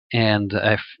block, and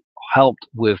I've helped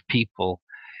with people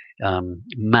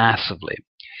massively.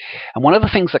 And one of the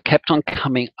things that kept on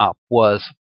coming up was,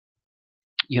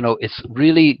 it's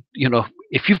really,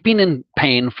 if you've been in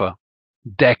pain for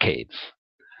decades,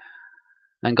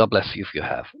 and God bless you if you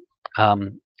have,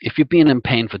 if you've been in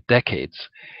pain for decades,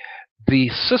 the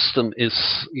system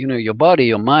is, your body,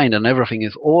 your mind, and everything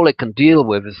is all it can deal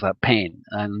with is that pain.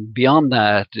 And beyond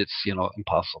that, it's,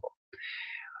 impossible.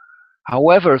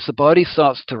 However, as the body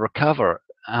starts to recover,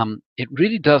 it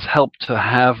really does help to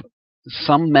have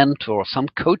some mentor, some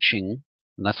coaching,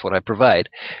 and that's what I provide,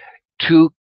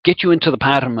 to get you into the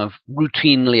pattern of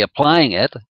routinely applying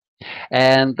it.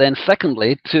 And then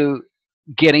secondly, to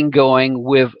getting going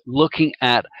with looking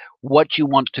at what you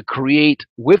want to create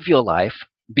with your life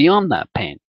beyond that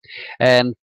pain.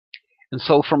 And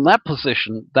so from that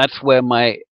position, that's where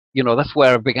that's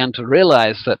where I began to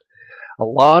realize that a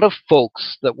lot of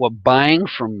folks that were buying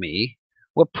from me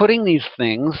were putting these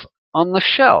things on the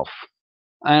shelf.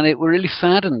 And it really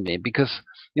saddened me because,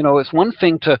 it's one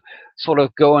thing to sort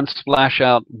of go and splash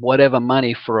out whatever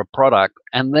money for a product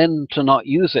and then to not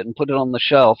use it and put it on the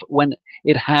shelf when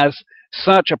it has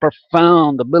such a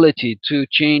profound ability to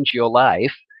change your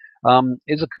life.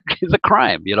 Is a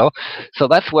crime, So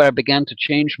that's where I began to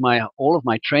change all of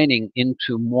my training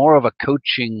into more of a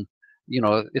coaching,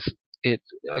 it's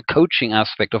a coaching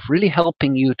aspect of really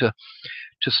helping you to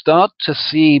start to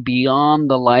see beyond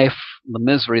the life, the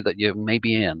misery that you may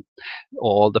be in,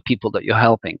 or the people that you're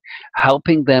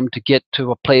helping them to get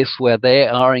to a place where they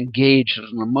are engaged at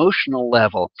an emotional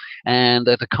level and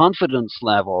at a confidence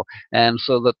level, and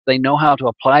so that they know how to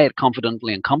apply it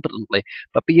confidently and competently.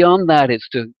 But beyond that, it's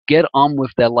to get on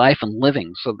with their life and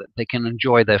living so that they can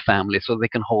enjoy their family, so they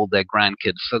can hold their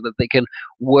grandkids, so that they can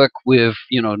work with,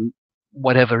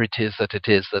 whatever it is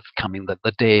that's coming, that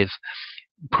the day is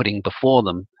putting before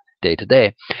them day to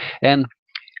day. And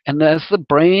as the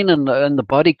brain and the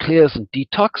body clears and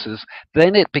detoxes,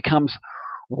 then it becomes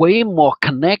way more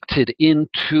connected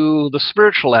into the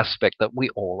spiritual aspect that we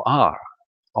all are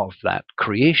of that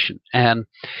creation. And,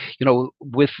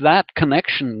 with that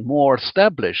connection more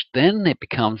established, then it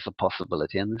becomes a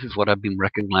possibility. And this is what I've been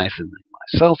recognizing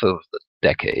myself over the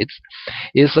decades,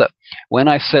 is that when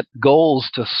I set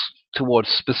goals towards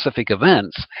specific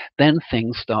events, then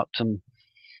things start to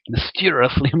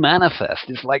mysteriously manifest.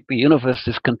 It's like the universe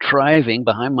is contriving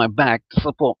behind my back to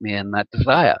support me in that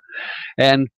desire.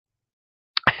 And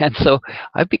so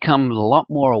I've become a lot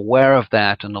more aware of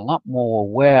that, and a lot more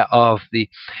aware of the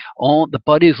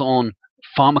body's own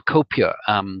pharmacopoeia.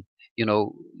 you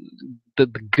know, the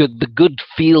good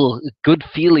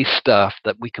feely stuff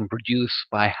that we can produce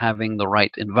by having the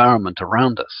right environment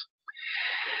around us.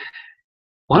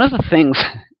 One of the things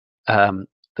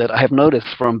that I have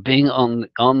noticed from being on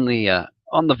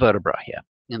the vertebra here,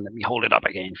 and let me hold it up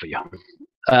again for you.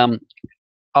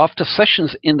 After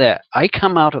sessions in there, I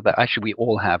come out of that. Actually, we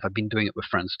all have. I've been doing it with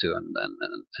friends too,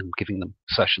 and giving them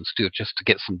sessions too, just to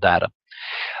get some data.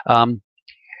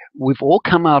 We've all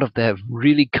come out of there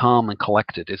really calm and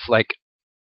collected. It's like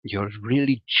you're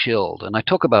really chilled, and I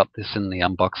talk about this in the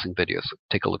unboxing video, so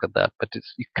take a look at that. But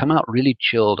you come out really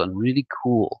chilled and really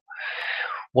cool.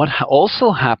 What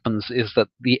also happens is that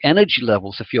the energy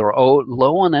levels, if you're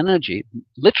low on energy,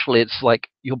 literally it's like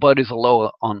your bodies are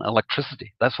low on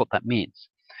electricity. That's what that means.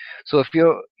 So if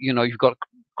you've got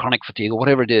chronic fatigue or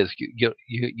whatever it is,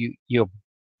 you're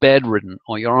bedridden,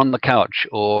 or you're on the couch,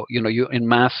 or you're in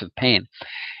massive pain,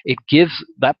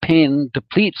 that pain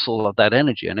depletes all of that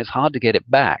energy, and it's hard to get it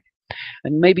back.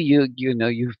 And maybe you've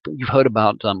heard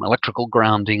about electrical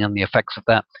grounding and the effects of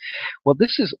that. Well,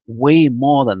 this is way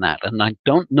more than that, and I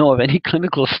don't know of any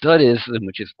clinical studies,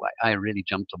 which is why I really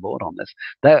jumped aboard on this,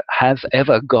 that has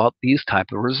ever got these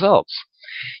type of results.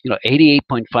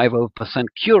 88.50%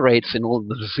 cure rates in all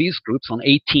the disease groups on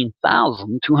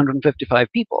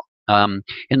 18,255 people.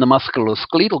 In the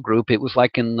musculoskeletal group, it was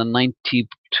like in the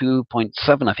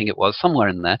 92.7, I think it was, somewhere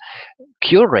in there,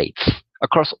 cure rates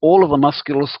across all of the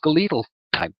musculoskeletal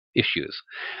type issues.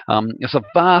 It's a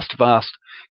vast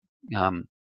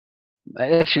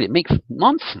actually, it makes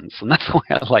nonsense, and that's why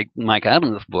I like Mike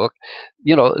Adams' book.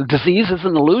 Disease is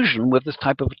an illusion with this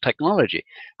type of technology.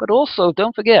 But also,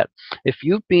 don't forget, if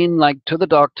you've been to the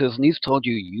doctors and he's told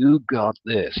you, you got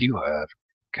this, you have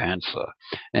cancer.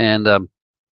 And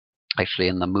actually,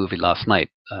 in the movie last night,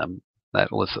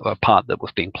 that was a part that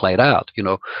was being played out.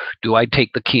 Do I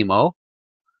take the chemo,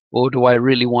 or do I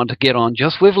really want to get on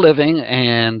just with living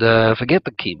and forget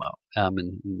the chemo?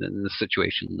 In the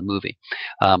situation in the movie,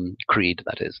 Creed,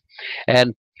 that is.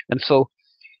 And so,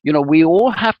 we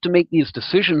all have to make these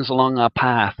decisions along our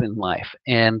path in life.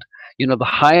 And, the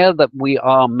higher that we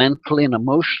are mentally and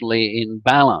emotionally in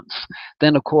balance,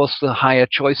 then, of course, the higher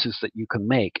choices that you can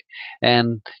make.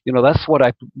 And, that's what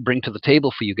I bring to the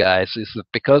table for you guys, is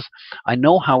that because I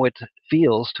know how it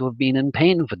feels to have been in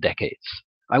pain for decades.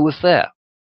 I was there.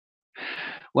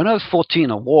 When I was 14,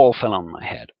 a wall fell on my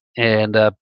head, and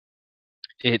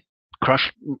it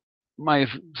crushed my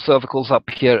cervicals up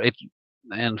here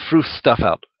and threw stuff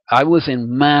out. I was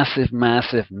in massive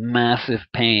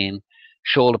pain,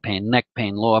 shoulder pain, neck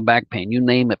pain, lower back pain, you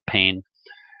name it, pain,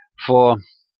 for,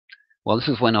 well, this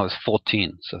is when I was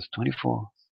 14, so it's 24,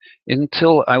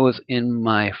 until I was in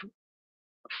my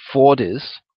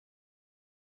 40s,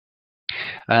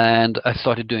 and I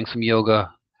started doing some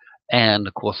yoga. And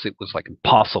of course, it was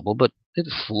impossible, but it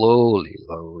slowly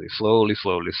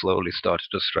started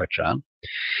to stretch out.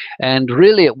 And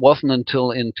really, it wasn't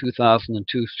until in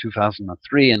 2002,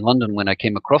 2003 in London, when I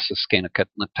came across this scanner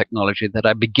technology, that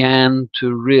I began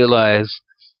to realize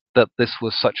that this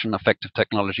was such an effective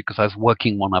technology, because I was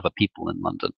working on other people in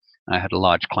London. I had a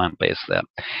large client base there.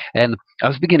 And I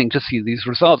was beginning to see these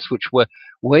results, which were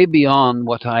way beyond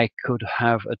what I could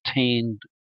have attained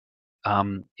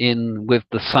with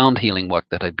the sound healing work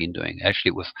that I'd been doing. Actually,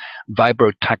 it was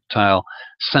vibrotactile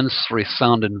sensory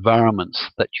sound environments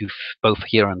that you both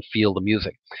hear and feel the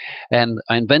music. And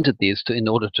I invented these in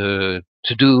order to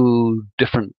do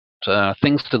different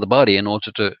things to the body, in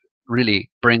order to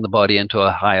really bring the body into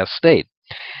a higher state.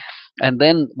 And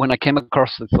then when I came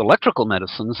across this electrical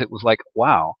medicines, it was like,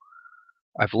 wow,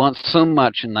 I've learned so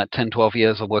much in that 10, 12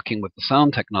 years of working with the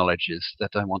sound technologies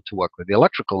that I want to work with the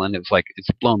electrical. And it's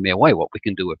blown me away what we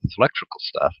can do with this electrical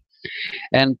stuff.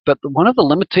 But one of the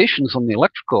limitations on the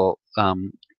electrical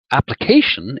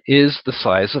application is the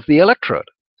size of the electrode.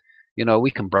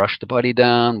 We can brush the body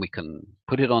down, we can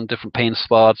put it on different pain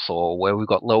spots or where we've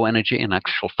got low energy. In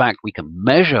actual fact, we can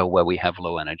measure where we have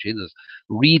low energy. There's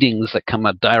readings that come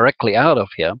directly out of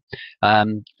here,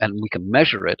 and we can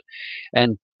measure it.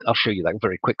 And I'll show you that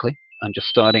very quickly. I'm just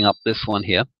starting up this one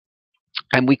here.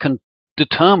 And we can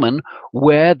determine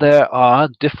where there are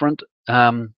different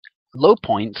low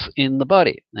points in the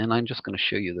body. And I'm just going to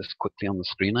show you this quickly on the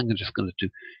screen. I'm just going to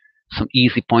do some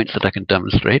easy points that I can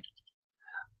demonstrate.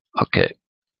 Okay.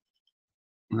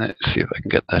 Let's see if I can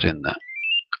get that in there.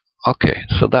 Okay,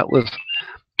 so that was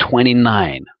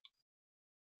 29.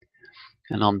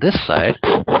 And on this side,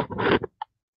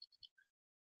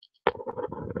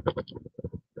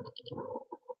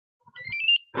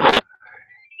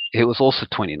 it was also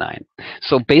 29.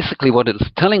 So basically what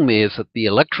it's telling me is that the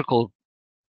electrical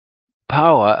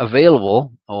power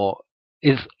available, or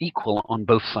is equal on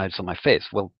both sides of my face.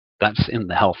 Well, that's in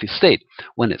the healthy state.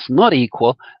 When it's not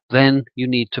equal, then you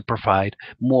need to provide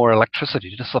more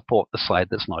electricity to support the side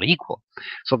that's not equal.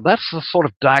 So that's the sort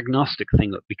of diagnostic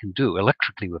thing that we can do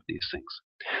electrically with these things.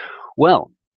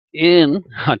 Well, in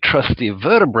our trusty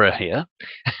Vertebra here,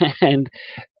 and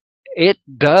it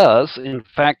does, in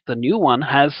fact, the new one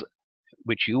has,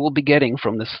 which you will be getting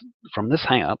from this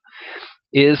Hangout,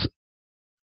 is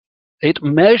it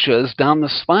measures down the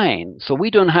spine. So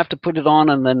we don't have to put it on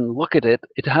and then look at it.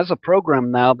 It has a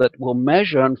program now that will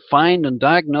measure and find and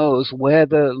diagnose where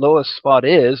the lowest spot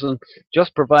is and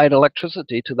just provide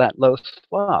electricity to that low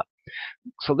spot.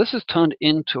 So this has turned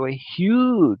into a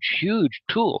huge, huge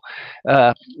tool.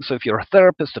 So if you're a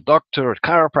therapist, a doctor, a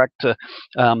chiropractor,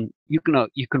 you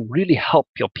can really help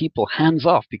your people hands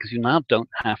off, because you now don't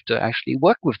have to actually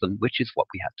work with them, which is what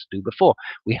we had to do before.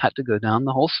 We had to go down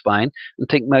the whole spine and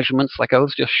take measurements like I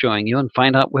was just showing you and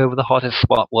find out where the hottest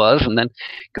spot was, and then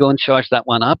go and charge that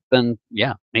one up, and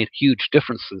yeah, made huge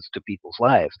differences to people's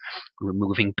lives,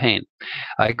 removing pain.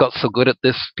 I got so good at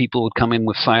this, people would come in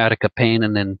with sciatica pain,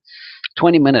 and then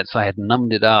 20 minutes I had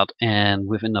numbed it out, and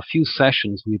within a few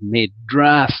sessions we've made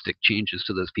drastic changes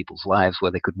to those people's lives,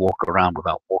 where they could walk around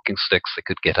without walking sticks, they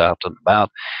could get out and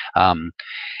about,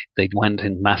 they went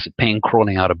in massive pain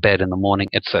crawling out of bed in the morning,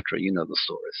 etc. You know the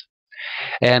stories.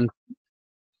 And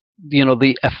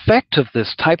the effect of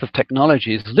this type of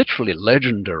technology is literally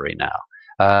legendary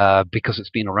now, because it's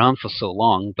been around for so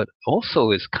long, but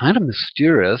also is kind of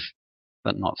mysterious,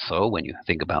 but not so when you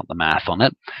think about the math on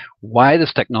it, why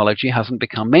this technology hasn't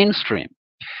become mainstream.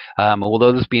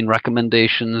 Although there's been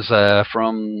recommendations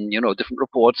from different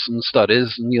reports and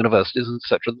studies and universities,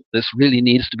 etc., this really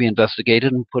needs to be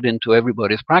investigated and put into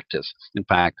everybody's practice. In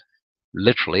fact,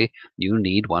 literally, you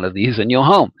need one of these in your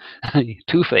home.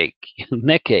 Toothache,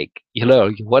 neck ache,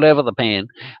 whatever the pain,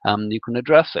 you can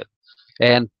address it.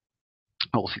 And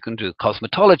also, you can do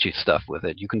cosmetology stuff with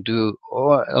it. You can do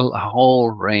a whole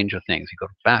range of things. You've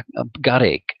got gut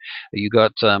ache. You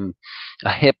got a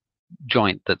hip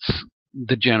joint that's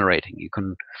degenerating.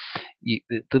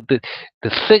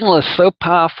 The signal is so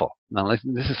powerful. Now,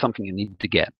 this is something you need to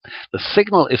get. The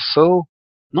signal is so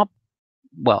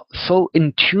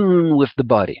in tune with the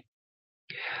body.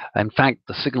 In fact,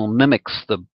 the signal mimics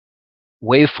the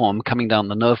waveform coming down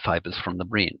the nerve fibers from the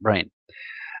brain.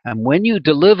 And when you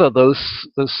deliver those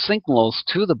signals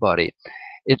to the body,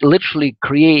 it literally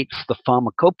creates the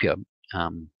pharmacopoeia,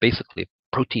 basically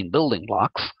protein building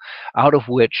blocks, out of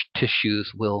which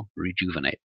tissues will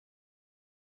rejuvenate.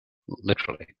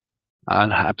 Literally.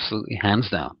 And absolutely, hands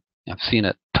down. I've seen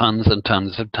it tons and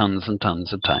tons of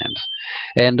times.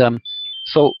 And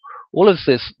so all of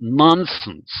this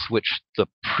nonsense which the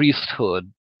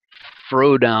priesthood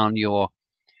throw down your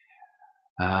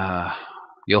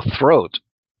throat,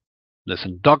 this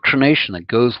indoctrination that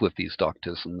goes with these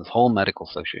doctors and this whole medical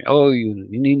association. Oh, you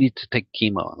need to take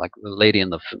chemo, like the lady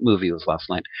in the movie was last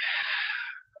night.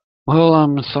 Well,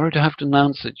 I'm sorry to have to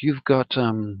announce that you've got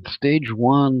stage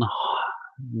 1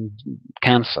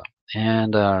 cancer,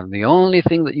 and the only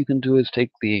thing that you can do is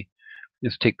take the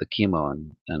chemo.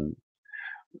 And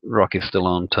Rocky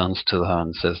Stallone turns to her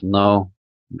and says, "No,"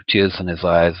 with tears in his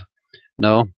eyes.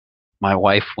 "No, my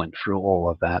wife went through all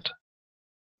of that.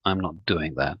 I'm not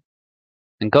doing that."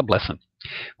 And God bless him.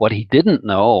 What he didn't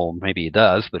know, or maybe he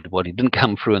does, but what he didn't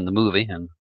come through in the movie, and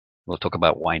we'll talk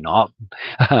about why not,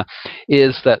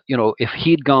 is that, if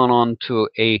he'd gone on to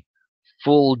a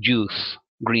full juice,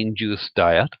 green juice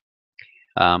diet,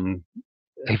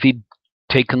 if he'd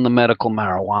taken the medical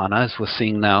marijuana, as we're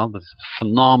seeing now, there's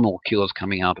phenomenal cures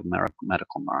coming out of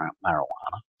medical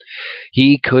marijuana,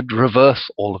 he could reverse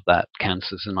all of that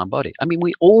cancers in our body. I mean,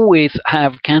 we always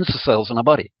have cancer cells in our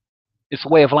body. It's a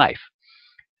way of life.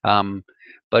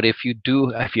 But if you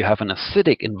have an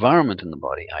acidic environment in the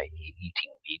body, i.e.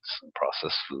 eating meats and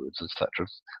processed foods, etc.,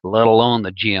 let alone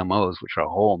the GMOs, which are a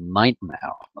whole nightmare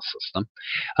on the system,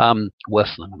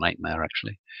 worse than a nightmare,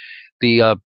 actually.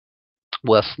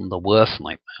 Worse than the worst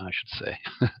nightmare, I should say,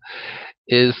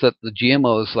 is that the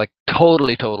GMOs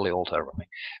totally alter everything.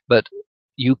 But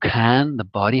the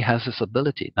body has this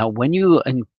ability. Now, when you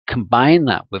combine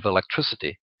that with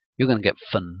electricity, you're going to get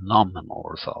phenomenal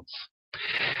results.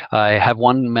 I have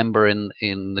one member in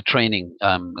the training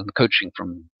and the coaching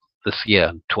from this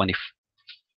year,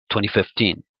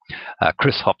 2015,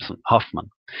 Chris Hoffman.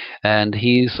 And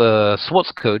he's a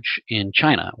sports coach in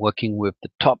China, working with the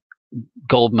top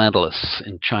gold medalists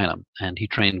in China, and he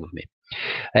trained with me.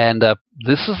 And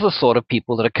this is the sort of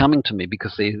people that are coming to me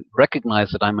because they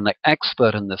recognize that I'm an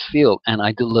expert in this field and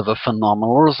I deliver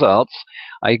phenomenal results.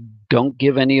 I don't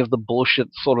give any of the bullshit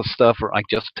sort of stuff, or I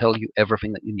just tell you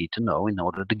everything that you need to know in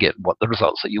order to get what the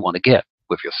results that you want to get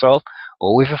with yourself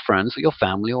or with your friends or your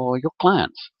family or your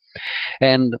clients.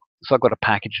 And so I've got a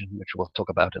package which we'll talk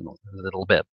about in a little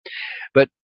bit. But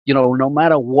you know, no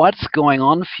matter what's going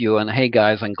on for you, and hey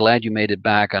guys, I'm glad you made it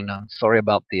back. And I'm sorry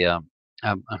about the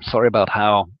I'm sorry about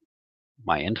how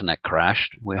my internet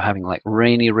crashed. We're having like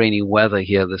rainy weather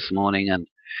here this morning, and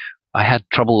I had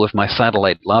trouble with my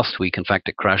satellite last week. In fact,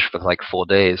 it crashed for like 4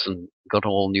 days and got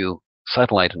all new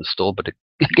satellite installed, but it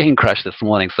again crashed this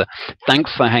morning. So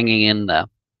thanks for hanging in there.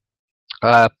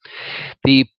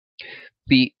 The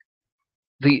the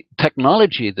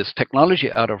this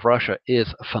technology out of Russia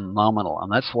is phenomenal,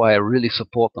 and that's why I really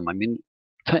support them. I mean,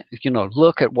 you know,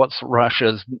 look at what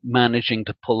Russia's managing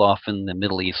to pull off in the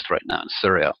Middle East right now in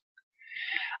Syria.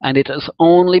 And it is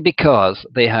only because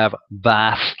they have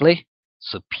vastly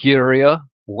superior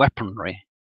weaponry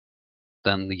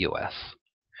than the US.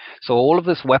 So all of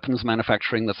this weapons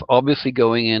manufacturing that's obviously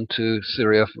going into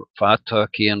Syria via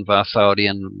Turkey and via Saudi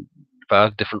and via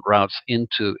different routes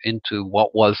into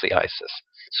what was the ISIS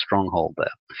stronghold there.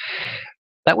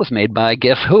 That was made by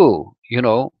guess who? You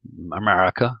know,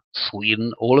 America,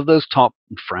 Sweden, all of those top,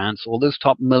 France, all those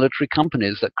top military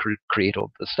companies that create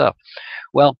all this stuff.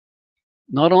 Well,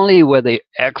 not only were they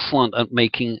excellent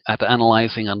at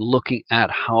analyzing and looking at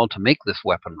how to make this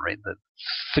weaponry, the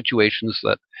situations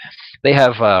that they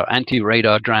have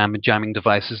anti-radar jamming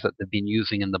devices that they've been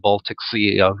using in the Baltic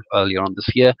Sea earlier on this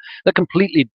year that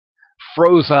completely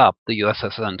froze up the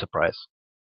USS Enterprise.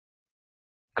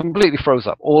 Completely froze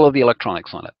up all of the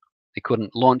electronics on it. They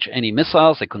couldn't launch any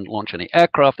missiles. They couldn't launch any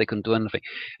aircraft. They couldn't do anything.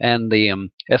 And the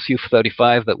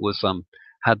Su-35 that was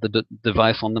had the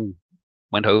device on them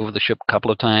went over the ship a couple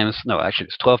of times. No, actually, it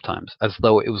was 12 times, as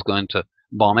though it was going to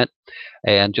bomb it.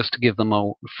 And just to give them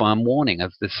a firm warning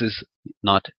of this is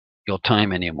not your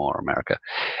time anymore, America.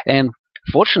 And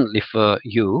fortunately for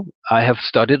you, I have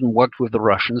studied and worked with the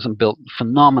Russians and built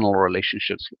phenomenal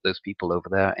relationships with those people over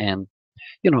there. And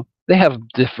you know, they have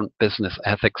different business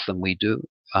ethics than we do.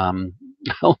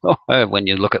 When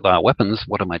you look at our weapons,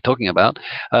 what am I talking about?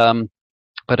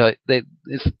 But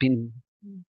it's been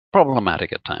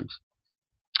problematic at times.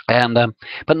 And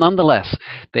but nonetheless,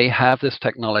 they have this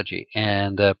technology,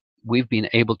 and we've been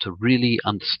able to really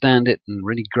understand it and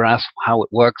really grasp how it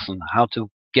works and how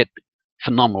to get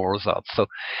phenomenal results. So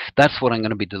that's what I'm going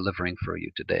to be delivering for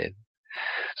you today.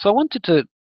 So I wanted to.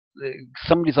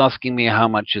 Somebody's asking me how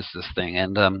much is this thing,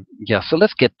 and yeah, so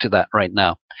let's get to that right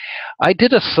now. I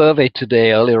did a survey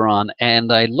today earlier on,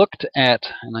 and I looked at,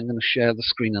 and I'm going to share the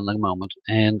screen in a moment,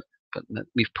 but let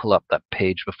me pull up that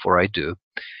page before I do.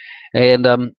 And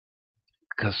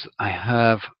because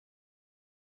I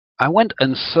went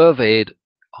and surveyed a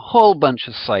whole bunch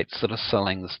of sites that are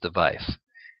selling this device,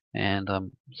 and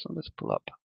so let's pull up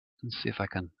and see if I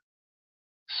can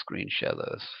screen share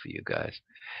those for you guys.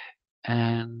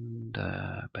 And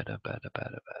there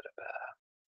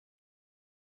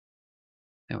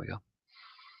we go.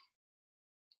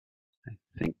 I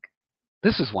think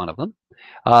this is one of them.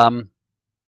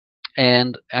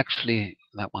 And actually,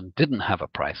 that one didn't have a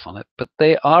price on it, but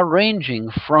they are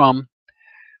ranging from,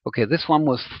 okay, this one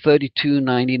was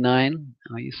 $32.99.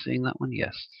 Are you seeing that one?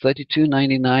 Yes,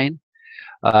 $32.99.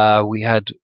 We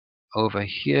had over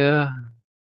here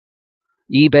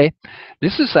eBay.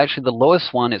 This is actually the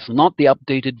lowest one. It's not the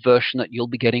updated version that you'll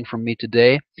be getting from me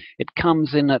today. It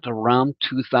comes in at around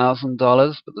 $2,000,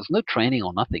 but there's no training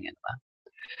or nothing in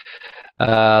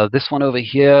that. This one over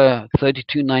here,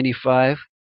 $32.95,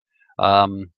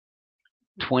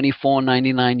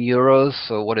 24.99 euros.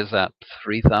 So what is that?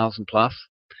 3,000 plus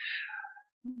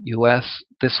US.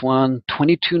 This one,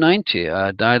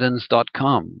 $22.90.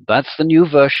 Diadens.com. That's the new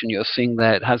version. You're seeing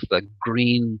that it has the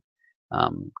green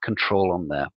control on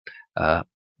there.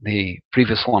 The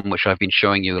previous one, which I've been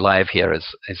showing you live here,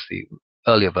 is the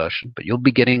earlier version, but you'll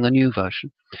be getting the new version.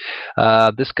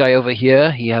 This guy over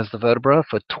here, he has the Vertebra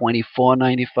for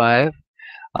 $24.95.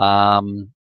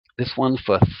 This one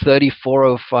for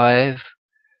 $34.05.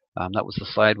 That was the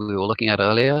side we were looking at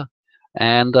earlier.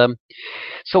 And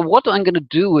so what I'm going to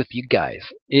do with you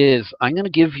guys is I'm going to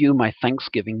give you my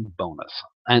Thanksgiving bonus,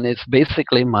 and it's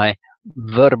basically my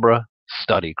Vertebra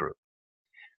study group.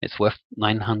 It's worth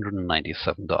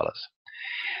 $997.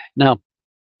 Now,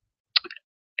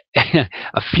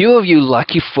 a few of you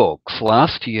lucky folks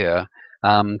last year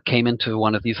came into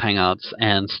one of these Hangouts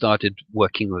and started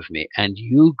working with me, and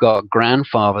you got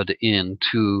grandfathered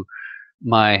into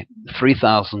my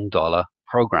 $3,000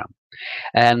 program.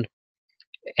 And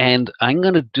I'm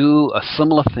going to do a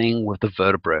similar thing with the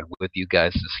vertebra with you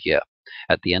guys this year,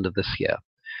 at the end of this year.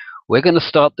 We're going to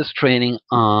start this training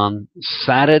on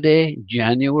Saturday,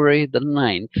 January the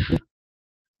 9th,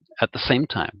 at the same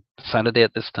time, Saturday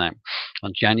at this time,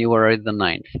 on January the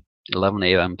 9th, 11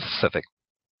 a.m. Pacific.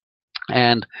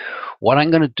 And what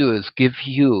I'm going to do is give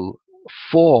you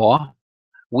 4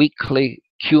 weekly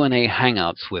Q&A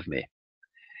hangouts with me.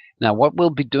 Now, what we'll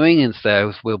be doing is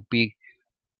we'll be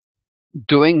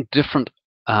doing different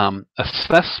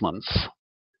assessments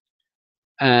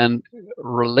and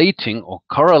relating or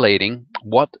correlating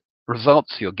what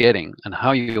results you're getting and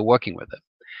how you're working with it.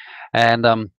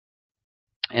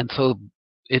 And so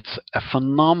it's a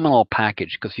phenomenal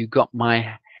package because you got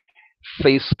my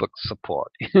Facebook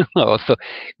support. So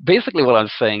basically what I'm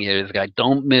saying here is, guys,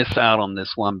 don't miss out on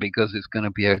this one because it's going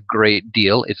to be a great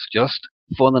deal. It's just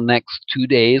for the next 2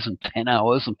 days and 10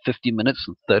 hours and 50 minutes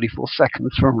and 34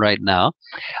 seconds from right now.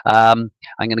 I'm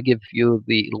going to give you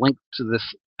the link to this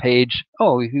page.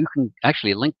 Oh, you can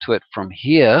actually link to it from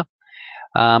here.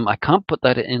 I can't put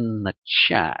that in the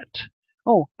chat.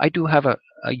 Oh, I do have a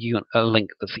link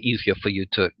that's easier for you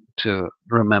to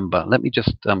remember. Let me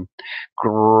just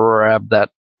grab that.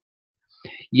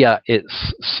 Yeah,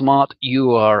 it's smart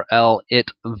URL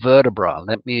Vertebra.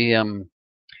 Let me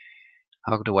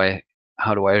how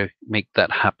do I make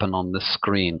that happen on the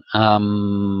screen? I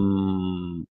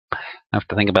have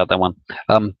to think about that one.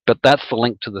 But that's the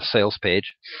link to the sales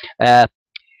page. And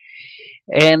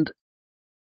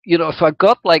so I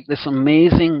got like this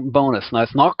amazing bonus. Now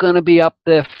it's not going to be up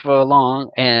there for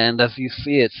long, and as you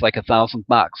see, it's like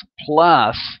 $1,000.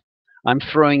 Plus, I'm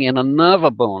throwing in another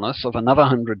bonus of another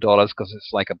 $100 because it's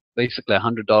like basically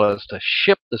 $100 to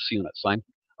ship this unit. So I'm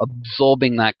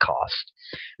absorbing that cost,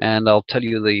 and I'll tell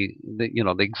you the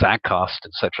exact cost,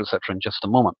 etc., in just a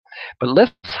moment. But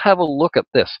let's have a look at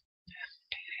this.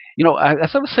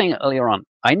 As I was saying earlier on,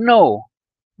 I know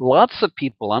lots of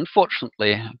people,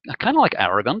 unfortunately, are kind of like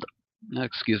arrogant.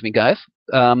 Excuse me, guys.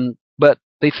 But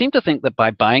they seem to think that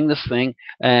by buying this thing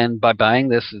and by buying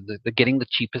this, they're getting the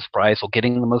cheapest price or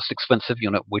getting the most expensive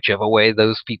unit, whichever way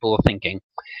those people are thinking.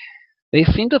 They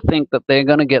seem to think that they're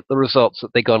going to get the results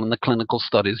that they got in the clinical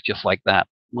studies just like that.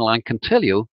 Well, I can tell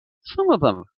you, some of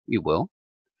them you will.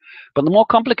 But the more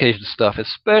complicated stuff,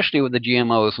 especially with the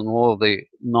GMOs and all of the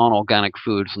non-organic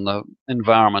foods and the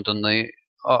environment and the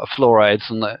fluorides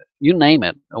and you name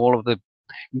it, all of the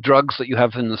drugs that you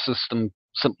have in the system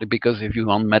simply because if you're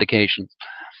on medications,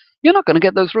 you're not going to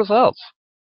get those results.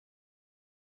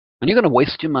 And you're going to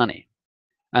waste your money.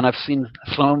 And I've seen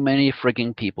so many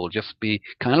frigging people just be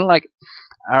kind of like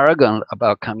arrogant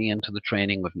about coming into the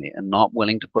training with me and not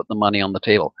willing to put the money on the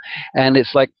table. And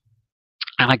it's like,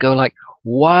 and I go like,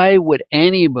 why would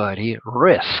anybody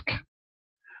risk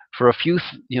for a few,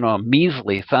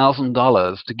 measly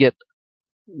 $1,000 to get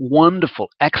wonderful,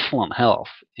 excellent health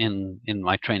in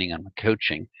my training and my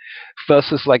coaching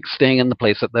versus like staying in the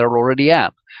place that they're already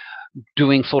at,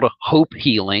 doing sort of hope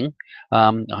healing.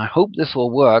 I hope this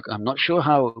will work. I'm not sure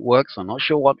how it works. I'm not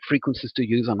sure what frequencies to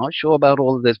use. I'm not sure about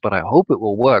all of this, but I hope it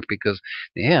will work because,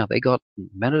 yeah,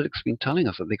 Benedict's been telling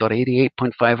us that they got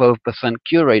 88.50%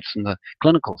 cure rates in the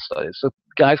clinical studies. So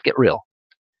guys, get real.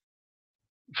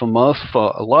 For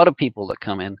a lot of people that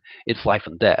come in, it's life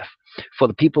and death. For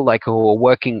the people like who are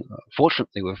working,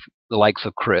 fortunately, with the likes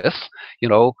of Chris,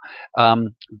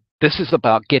 this is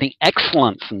about getting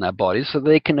excellence in their bodies so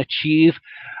they can achieve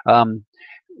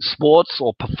sports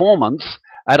or performance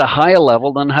at a higher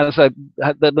level than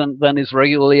is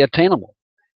regularly attainable,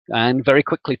 and very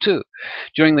quickly too.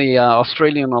 During the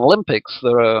Australian Olympics,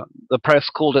 the press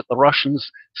called it the Russians'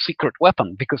 secret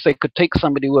weapon because they could take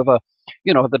somebody with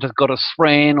that has got a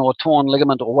sprain or torn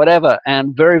ligament or whatever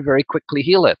and very, very quickly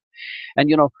heal it.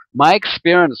 And my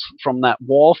experience from that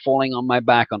wall falling on my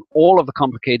back and all of the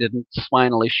complicated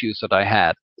spinal issues that I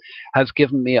had has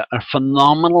given me a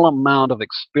phenomenal amount of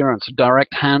experience,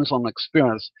 direct hands-on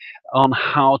experience on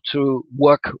how to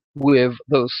work with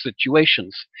those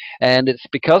situations. And it's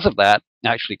because of that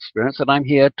actual experience that I'm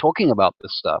here talking about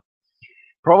this stuff.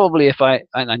 Probably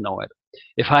and I know it,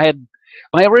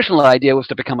 my original idea was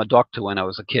to become a doctor when I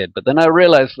was a kid, but then I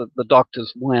realized that the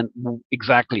doctors weren't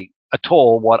exactly at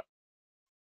all what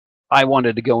I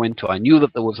wanted to go into. I knew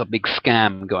that there was a big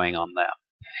scam going on there.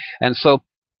 And so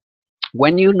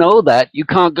when you know that, you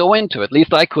can't go into it. At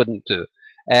least I couldn't do.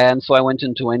 And so I went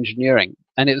into engineering.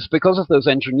 And it was because of those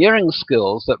engineering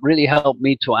skills that really helped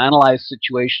me to analyze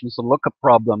situations and look at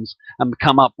problems and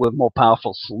come up with more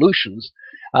powerful solutions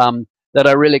that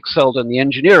I really excelled in the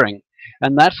engineering.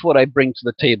 And that's what I bring to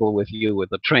the table with you with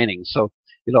the training. So,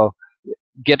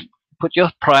 put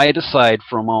your pride aside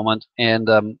for a moment and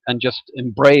just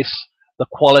embrace the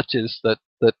qualities that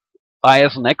I,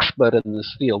 as an expert in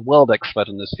this field, world expert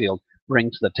in this field, bring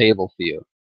to the table for you.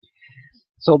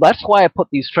 So that's why I put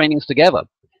these trainings together,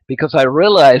 because I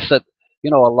realized that, a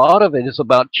lot of it is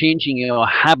about changing your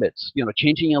habits,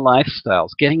 changing your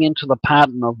lifestyles, getting into the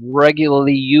pattern of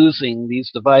regularly using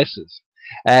these devices.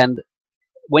 And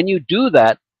when you do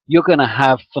that, you're going to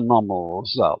have phenomenal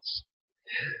results.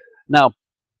 Now,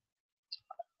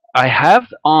 I have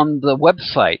on the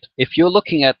website, if you're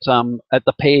looking at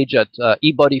the page at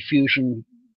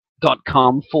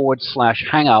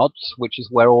ebodyfusion.com/hangouts, which is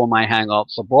where all my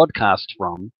hangouts are broadcast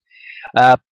from,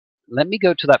 let me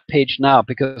go to that page now,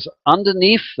 because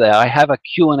underneath there I have a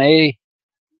Q&A.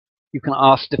 You can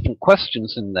ask different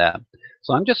questions in there.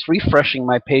 So I'm just refreshing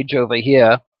my page over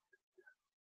here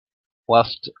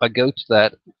whilst I go to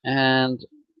that, and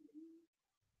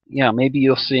yeah, maybe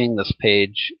you're seeing this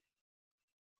page.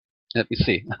 Let me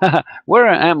see. Where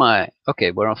am I?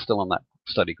 Okay, we're still on that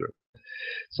study group.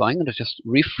 So I'm going to just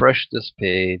refresh this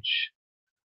page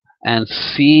and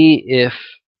see if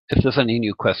there's any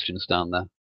new questions down there.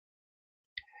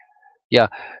 Yeah,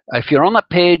 if you're on that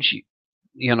page,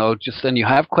 just and you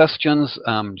have questions,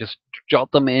 just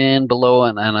jot them in below,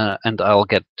 and I'll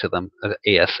get to them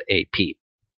ASAP.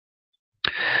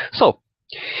 So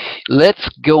let's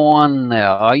go on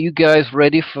now. Are you guys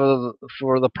ready for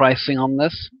the pricing on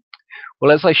this?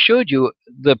 Well, as I showed you,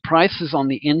 the prices on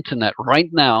the internet right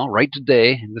now, right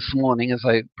today, this morning, as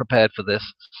I prepared for this,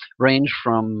 range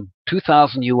from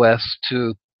 2,000 US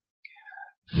to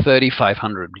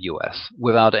 3,500 US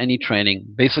without any training,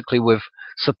 basically with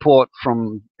support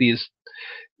from these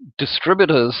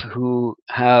distributors who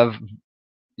have,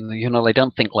 they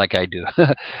don't think like I do.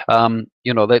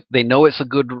 They know it's a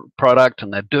good product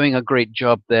and they're doing a great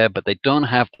job there, but they don't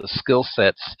have the skill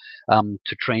sets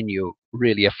to train you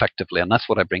really effectively, and that's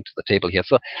what I bring to the table here.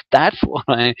 So that's what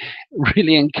I'm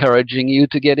really encouraging you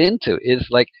to get into, is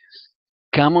like,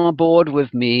 come on board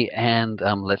with me and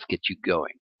let's get you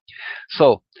going.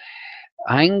 So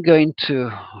I'm going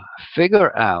to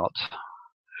figure out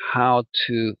how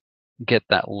to get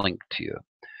that link to you.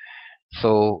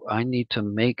 So I need to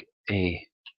make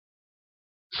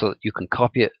so that you can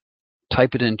copy it,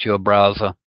 type it into your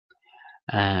browser,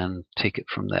 and take it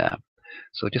from there.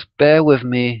 So just bear with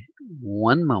me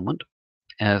one moment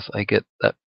as I get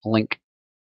that link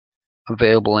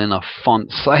available in a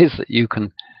font size that you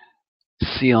can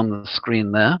see on the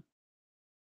screen there.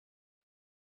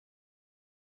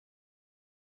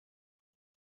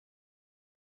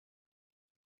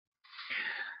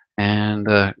 And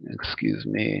excuse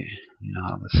me,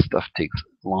 this stuff takes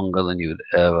longer than you'd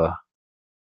ever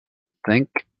think.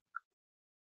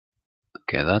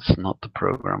 Okay, that's not the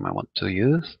program I want to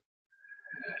use.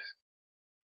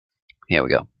 Here we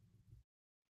go.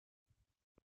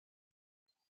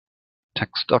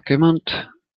 Text document.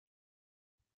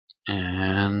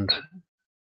 And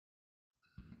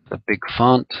the big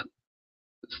font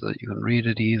so that you can read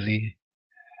it easy.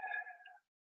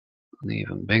 And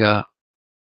even bigger.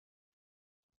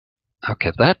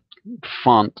 Okay, that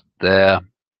font there.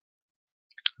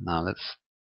 Now let's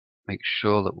make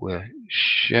sure that we're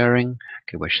sharing.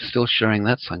 Okay, we're still sharing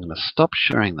that, so I'm going to stop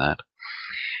sharing that.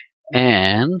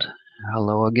 And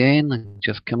hello again, I'm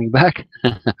just coming back.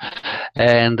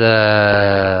 And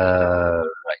right,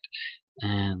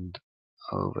 and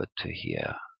over to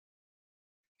here.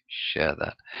 Share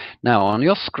that. Now on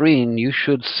your screen, you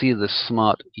should see the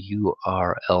smart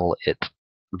URL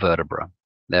Vertebra.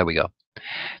 There we go.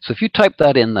 So if you type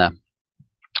that in there,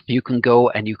 you can go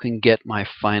and you can get my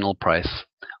final price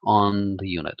on the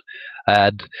unit.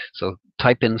 So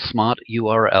type in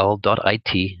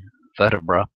smarturl.it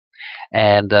Vertebra,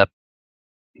 and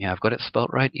yeah, I've got it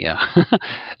spelled right. Yeah,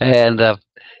 and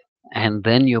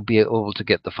then you'll be able to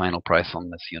get the final price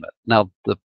on this unit. Now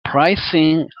the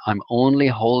pricing I'm only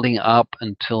holding up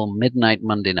until midnight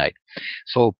Monday night.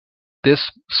 So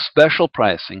this special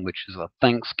pricing, which is a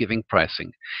Thanksgiving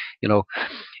pricing,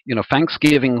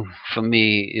 Thanksgiving for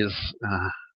me is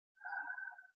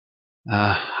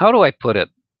how do I put it?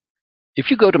 If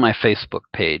you go to my Facebook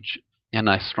page, and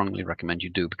I strongly recommend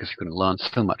you do, because you can learn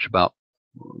so much about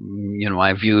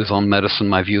my views on medicine,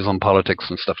 my views on politics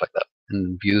and stuff like that,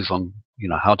 and views on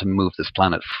how to move this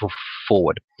planet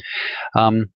forward.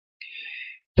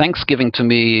 Thanksgiving to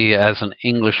me, as an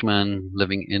Englishman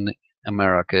living in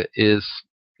America, is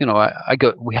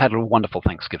we had a wonderful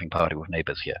Thanksgiving party with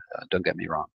neighbors here. Don't get me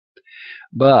wrong,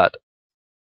 but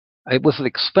it was at the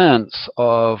expense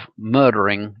of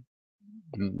murdering,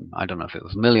 I don't know if it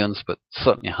was millions, but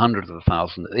certainly hundreds of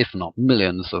thousands, if not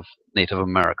millions, of Native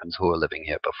Americans who were living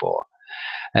here before.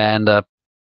 And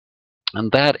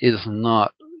that is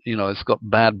not, it's got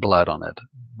bad blood on it.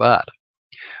 But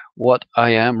what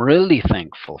I am really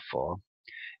thankful for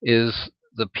is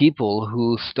the people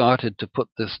who started to put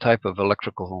this type of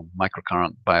electrical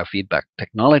microcurrent biofeedback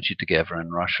technology together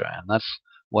in Russia. And that's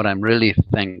what I'm really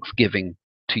thanksgiving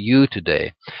to you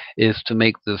today, is to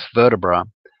make this Vertebra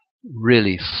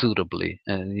really suitably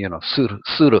and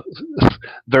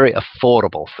very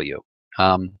affordable for you.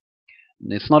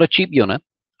 It's not a cheap unit,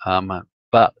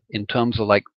 but in terms of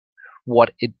like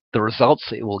the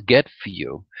results it will get for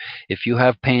you, if you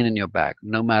have pain in your back,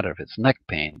 no matter if it's neck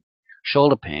pain,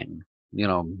 shoulder pain,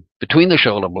 between the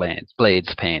shoulder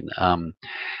blades pain,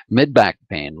 mid back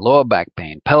pain, lower back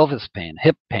pain, pelvis pain,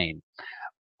 hip pain,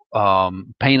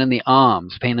 pain in the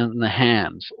arms, pain in the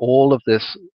hands, all of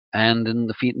this, and in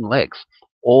the feet and legs,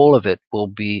 all of it will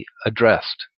be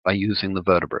addressed by using the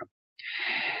Vertebra.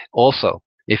 Also,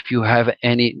 if you have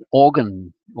any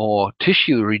organ or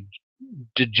tissue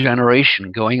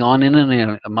degeneration going on, in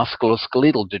a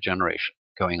musculoskeletal degeneration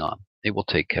going on, it will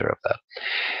take care of that.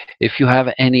 If you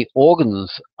have any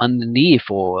organs underneath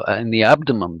or in the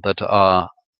abdomen that are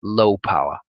low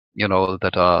power,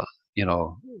 that are,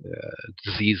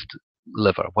 diseased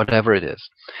liver, whatever it is,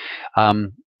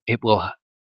 it will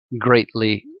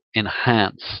greatly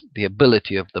enhance the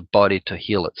ability of the body to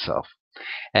heal itself.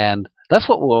 And that's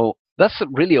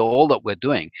really all that we're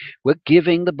doing. We're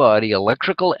giving the body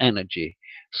electrical energy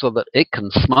so that it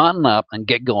can smarten up and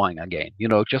get going again.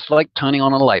 Just like turning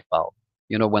on a light bulb.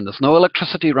 When there's no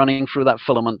electricity running through that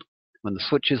filament, when the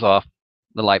switch is off,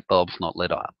 the light bulb's not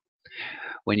lit on.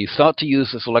 When you start to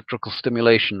use this electrical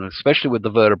stimulation, especially with the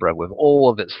Vertebra, with all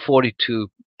of its 42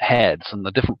 heads and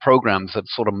the different programs that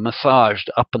sort of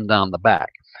massaged up and down the back,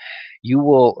 you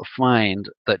will find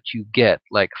that you get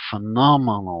like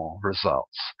phenomenal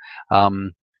results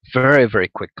very, very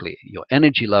quickly. Your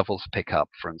energy levels pick up,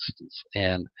 for instance.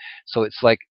 And so it's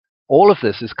like all of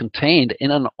this is contained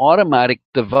in an automatic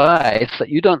device that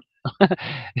you don't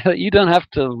you don't have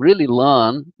to really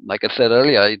learn. Like I said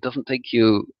earlier, it doesn't take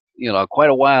you quite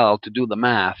a while to do the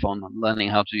math on learning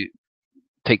how to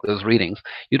take those readings.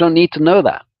 You don't need to know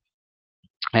that.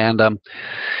 And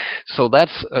so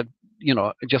that's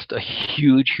just a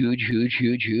huge, huge, huge,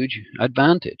 huge, huge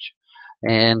advantage.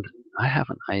 And I have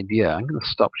an idea. I'm going to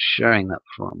stop sharing that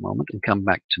for a moment and come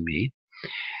back to me.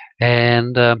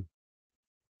 And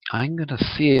I'm going to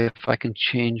see if I can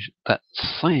change that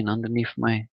sign underneath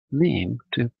my name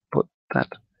to put that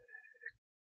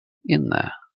in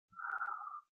there.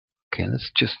 Okay,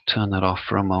 let's just turn that off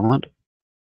for a moment.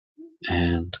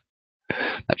 And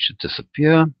that should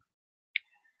disappear.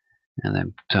 And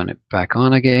then turn it back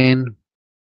on again.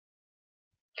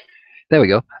 There we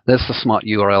go. There's the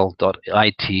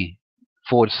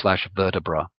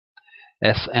smarturl.it/vertebra.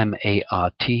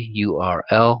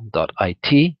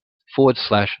 smarturl.it/vertebra.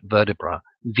 VERTEBRA.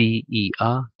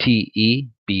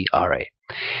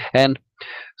 And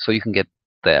so you can get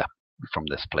there from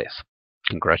this place.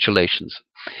 Congratulations.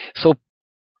 So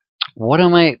what's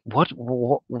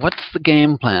the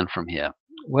game plan from here?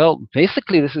 Well,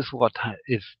 basically this is what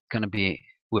is going to be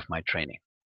with my training.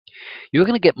 You're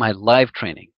going to get my live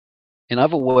training. In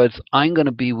other words, I'm going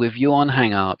to be with you on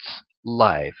Hangouts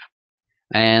live.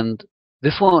 And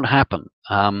this won't happen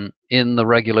in the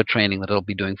regular training that I'll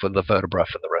be doing for the Vertebra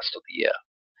for the rest of the year.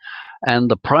 And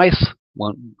the price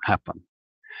won't happen.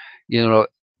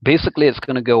 Basically it's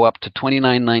going to go up to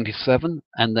 $29.97,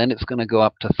 and then it's going to go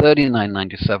up to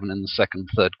 $39.97 in the second,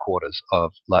 third quarters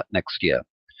of next year.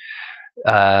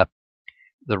 The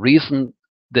reason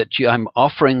that I'm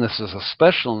offering this as a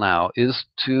special now is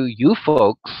to you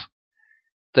folks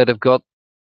that have got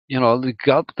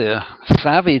the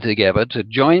savvy together to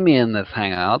join me in this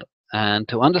Hangout and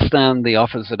to understand the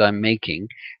offers that I'm making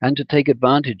and to take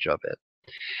advantage of it,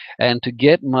 and to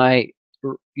get my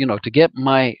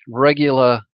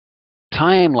regular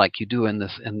time like you do in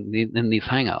these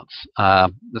Hangouts.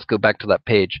 Let's go back to that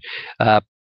page. To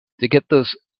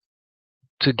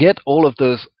get all of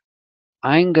those,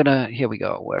 here we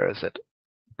go. Where is it?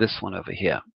 This one over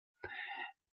here.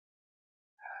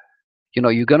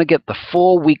 You're going to get the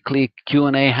 4 weekly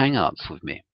Q&A Hangouts with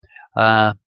me.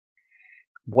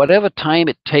 Whatever time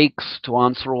it takes to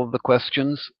answer all of the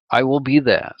questions, I will be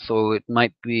there. So it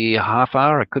might be a half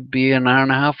hour, it could be an hour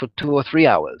and a half, or 2 or 3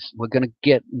 hours. We're going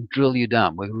to drill you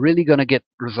down. We're really going to get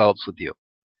results with you.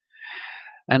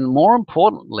 And more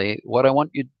importantly, what I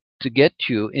want you to get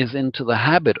you is into the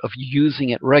habit of using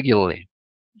it regularly.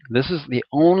 This is the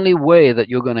only way that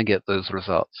you're going to get those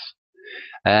results.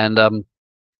 And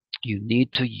you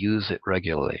need to use it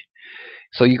regularly.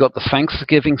 So you got the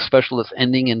Thanksgiving special that's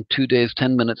ending in 2 days,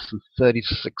 10 minutes, and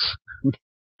 36,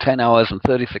 10 hours and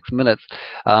 36 minutes.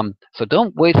 So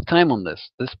don't waste time on this.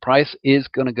 This price is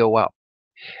going to go up.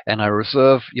 And I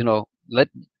reserve,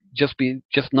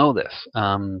 just know this.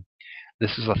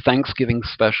 This is a Thanksgiving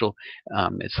special.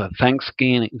 It's a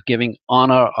Thanksgiving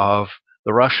honor of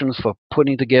the Russians for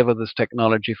putting together this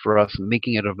technology for us and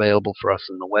making it available for us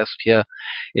in the West here.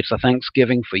 It's a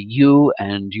Thanksgiving for you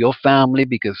and your family,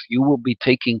 because you will be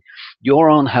taking your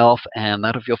own health and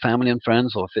that of your family and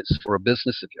friends, or if it's for a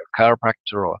business, if you're a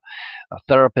chiropractor or a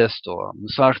therapist or a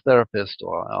massage therapist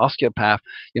or an osteopath,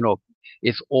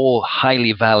 it's all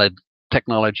highly valid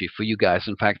technology for you guys.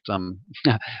 In fact,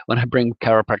 when I bring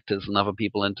chiropractors and other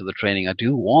people into the training, I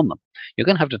do warn them, you're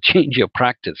going to have to change your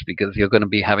practice, because you're going to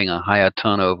be having a higher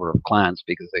turnover of clients,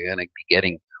 because they're going to be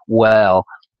getting well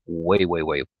way, way,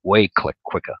 way, way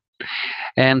quicker.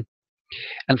 And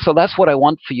so that's what I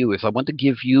want for you, is I want to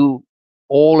give you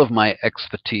all of my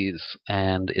expertise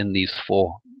and in these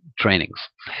 4 trainings.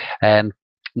 And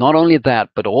not only that,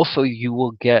 but also you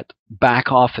will get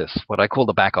back office, what I call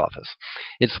the back office.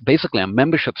 It's basically a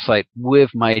membership site with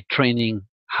my training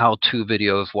how-to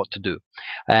videos, what to do.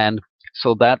 And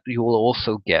so that you will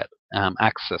also get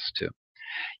access to.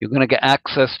 You're going to get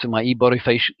access to my eBody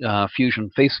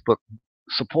Fusion Facebook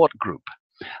support group.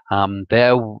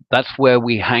 That's where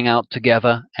we hang out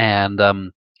together, and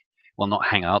well, not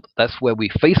hang out. That's where we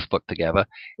Facebook together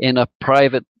in a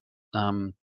private,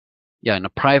 in a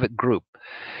private group.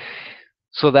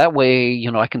 So that way,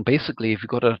 I can basically, if you've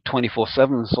got a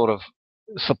 24/7 sort of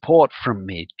support from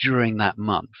me during that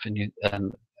month,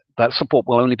 and that support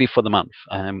will only be for the month.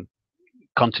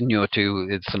 Continuity,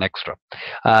 it's an extra.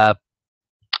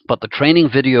 But the training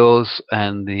videos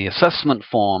and the assessment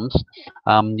forms,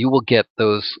 you will get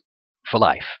those for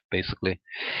life, basically.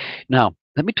 Now,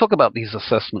 let me talk about these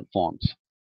assessment forms.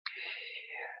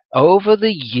 Over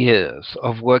the years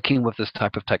of working with this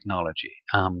type of technology,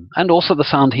 and also the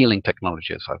sound healing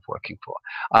technologies I've working for,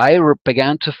 I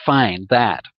began to find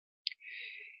that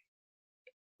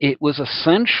it was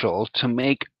essential to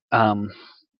make,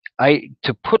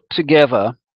 to put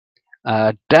together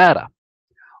data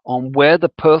on where the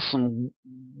person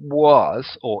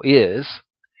was or is,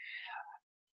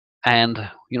 and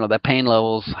their pain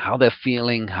levels, how they're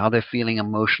feeling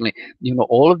emotionally,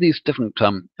 all of these different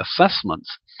assessments.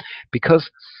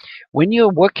 Because when you're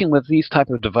working with these type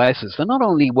of devices, they're not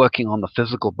only working on the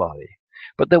physical body,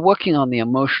 but they're working on the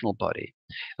emotional body.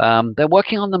 They're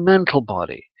working on the mental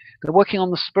body. They're working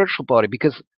on the spiritual body,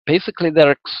 because basically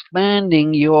they're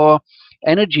expanding your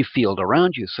energy field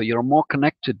around you, so you're more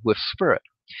connected with spirit.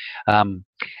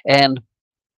 And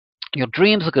your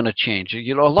dreams are going to change.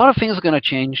 A lot of things are going to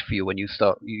change for you when you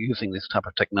start using this type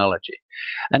of technology.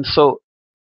 And so,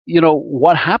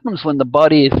 what happens when the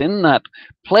body is in that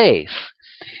place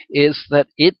is that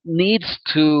it needs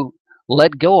to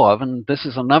let go of, and this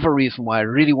is another reason why I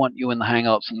really want you in the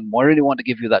Hangouts and I really want to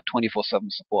give you that 24/7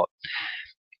 support,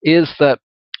 is that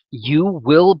you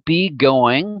will be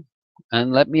going,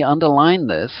 and let me underline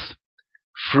this,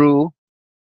 through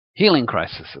healing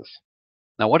crises.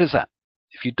 Now, what is that?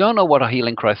 If you don't know what a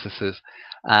healing crisis is,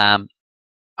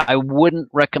 I wouldn't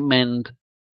recommend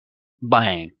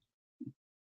buying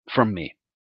from me.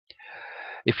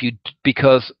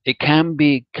 Because it can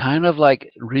be kind of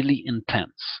like really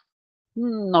intense.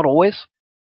 Not always,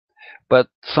 but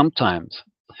sometimes.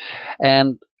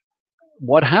 And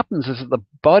what happens is that the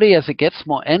body, as it gets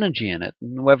more energy in it,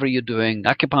 whether you're doing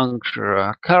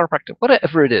acupuncture, chiropractic,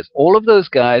 whatever it is, all of those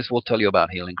guys will tell you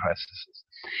about healing crises.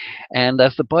 And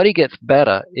as the body gets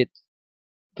better,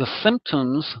 the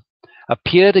symptoms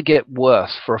appear to get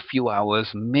worse for a few hours,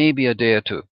 maybe a day or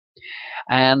two.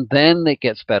 And then it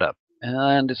gets better.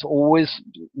 And it's always,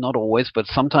 not always, but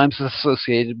sometimes it's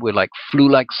associated with like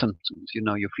flu-like symptoms.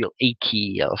 You feel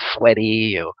achy or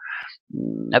sweaty, or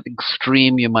at the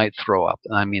extreme you might throw up.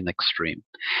 I mean extreme.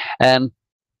 And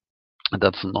it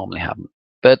doesn't normally happen.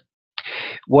 But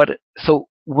so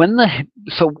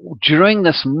during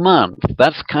this month,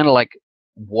 that's kind of like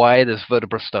why this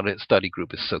Vertebra study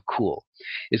group is so cool,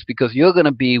 is because you're going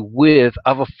to be with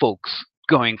other folks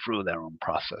going through their own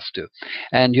process too,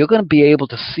 and you're going to be able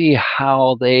to see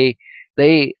how their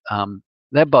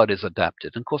body's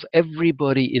adapted. And of course,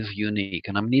 everybody is unique,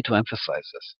 and I need to emphasize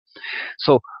this.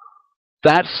 So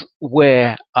that's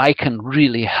where I can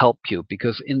really help you,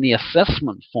 because in the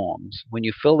assessment forms, when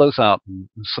you fill those out and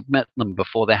submit them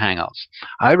before the Hangouts,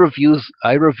 I review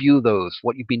those,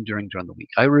 what you've been doing during the week.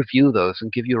 I review those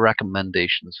and give you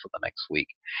recommendations for the next week,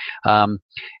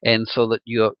 and so that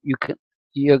you're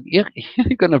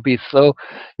going to be so,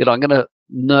 I'm going to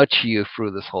nurture you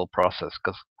through this whole process,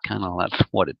 because kind of that's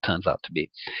what it turns out to be.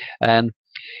 And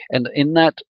in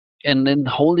that, and in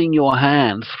holding your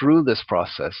hand through this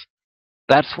process,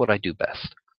 that's what I do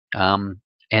best.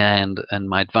 And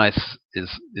my advice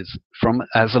is from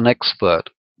as an expert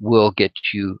will get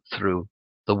you through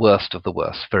the worst of the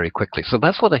worst very quickly. So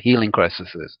that's what a healing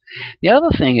crisis is. The other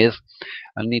thing is,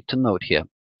 I need to note here,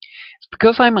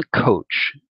 because I'm a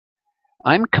coach,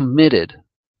 I'm committed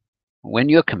when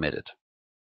you're committed.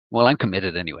 Well, I'm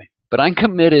committed anyway, but I'm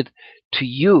committed to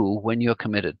you when you're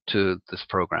committed to this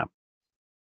program.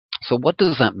 So what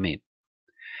does that mean?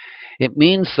 It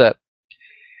means that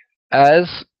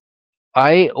as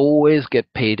I always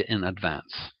get paid in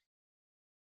advance.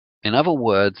 In other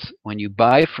words, when you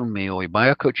buy from me or you buy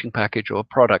a coaching package or a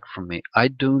product from me, I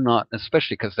do not,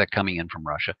 especially because they're coming in from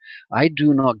Russia, I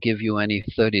do not give you any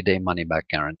 30-day money-back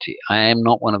guarantee. I am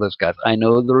not one of those guys. I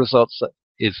know the results that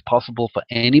is possible for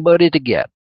anybody to get,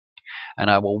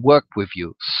 and I will work with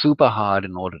you super hard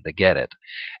in order to get it.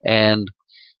 And,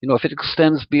 if it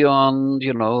extends beyond,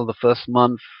 the first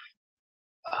month,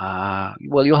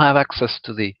 well, you'll have access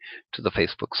to the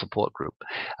Facebook support group.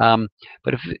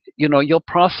 But if your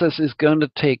process is going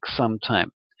to take some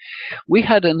time. We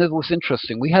had, and it was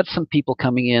interesting, we had some people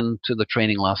coming in to the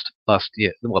training last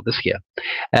year, well, this year,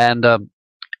 and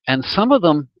some of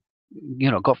them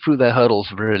got through their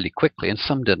hurdles really quickly, and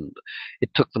some didn't. It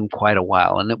took them quite a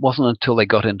while, and it wasn't until they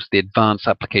got into the advanced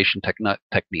application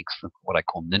techniques, what I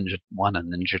call Ninja 1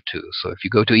 and Ninja 2. So if you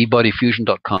go to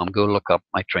ebodyfusion.com, go look up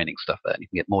my training stuff there, and you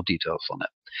can get more details on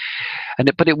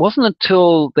it. But it wasn't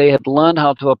until they had learned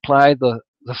how to apply the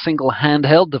single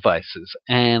handheld devices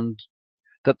and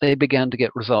that they began to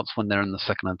get results when they're in the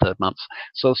second and third months.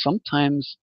 So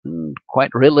sometimes,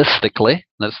 quite realistically,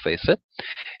 let's face it,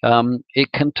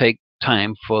 it can take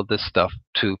time for this stuff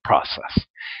to process.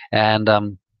 And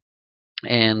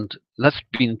that's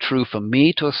been true for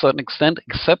me to a certain extent,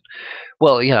 except,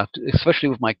 well, yeah, especially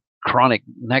with my chronic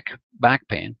back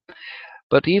pain.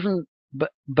 But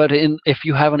if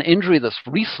you have an injury that's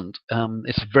recent,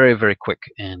 it's very, very quick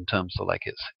in terms of like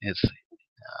its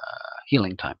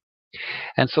healing time.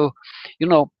 And so,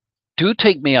 do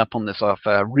take me up on this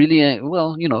offer. Really,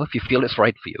 well, if you feel it's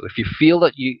right for you, if you feel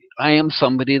that I am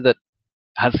somebody that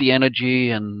has the energy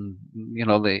and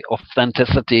the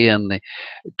authenticity and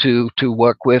to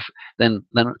work with, then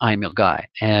I'm your guy.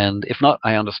 And if not,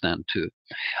 I understand too.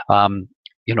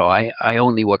 I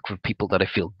only work with people that I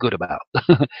feel good about,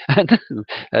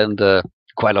 and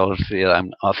quite honestly,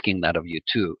 I'm asking that of you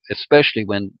too, especially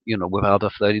when without a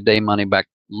 30-day money-back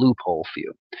loophole for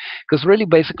you. Because really,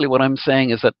 basically, what I'm saying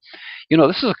is that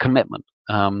this is a commitment,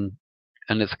 and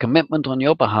it's a commitment on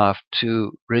your behalf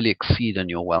to really exceed in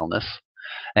your wellness.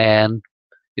 And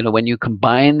when you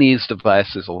combine these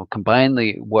devices or combine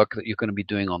the work that you're going to be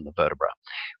doing on the vertebra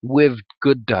with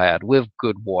good diet, with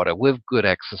good water, with good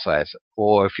exercise,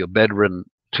 or if you're bedridden,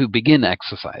 to begin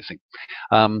exercising,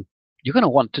 you're going to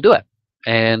want to do it.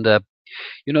 And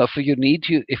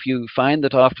if you find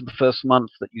that after the first month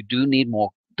that you do need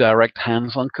more direct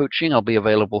hands-on coaching, I'll be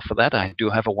available for that. I do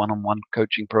have a one-on-one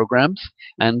coaching programs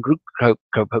and group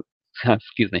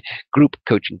group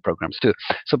coaching programs too.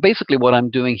 So basically what I'm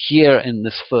doing here in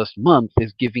this first month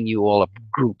is giving you all a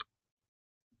group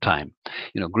time,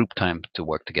 group time to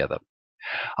work together.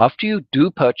 After you do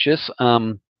purchase,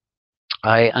 I'm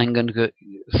going to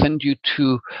send you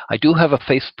to, I do have a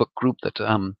Facebook group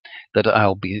that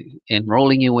I'll be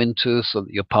enrolling you into so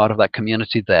that you're part of that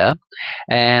community there.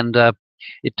 And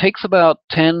it takes about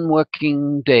 10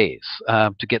 working days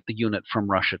to get the unit from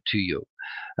Russia to you.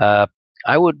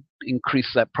 I would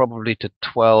increase that probably to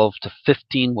 12 to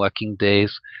 15 working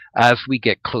days as we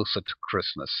get closer to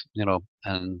Christmas,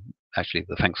 and actually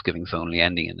the Thanksgiving's only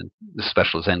ending and the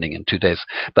special is ending in 2 days.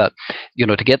 But,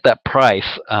 to get that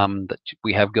price that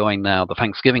we have going now, the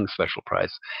Thanksgiving special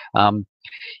price,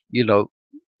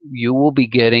 you will be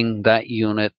getting that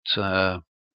unit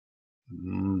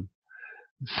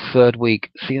third week.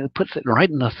 See, it puts it right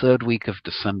in the third week of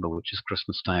December, which is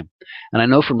Christmas time. And I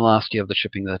know from last year of the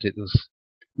shipping that it was,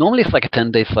 normally it's like a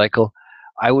 10-day cycle.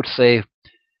 I would say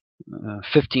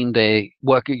 15-day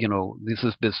work, this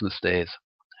is business days.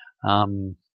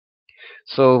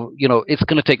 So, it's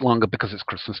going to take longer because it's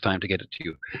Christmas time to get it to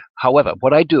you. However,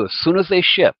 what I do, as soon as they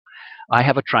ship, I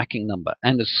have a tracking number.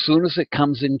 And as soon as it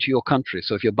comes into your country,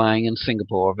 so if you're buying in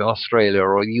Singapore or Australia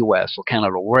or US or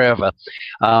Canada or wherever,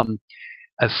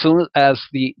 as soon as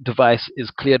the device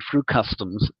is cleared through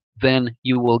customs, then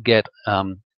you will get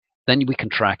then we can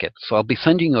track it. So I'll be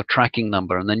sending you a tracking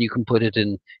number, and then you can put it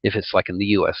in, if it's like in the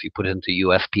US, you put it into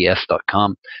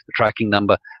USPS.com, the tracking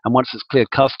number, and once it's cleared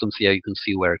customs here, you can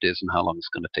see where it is and how long it's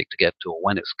going to take to get to, or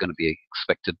when it's going to be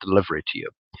expected delivery to you.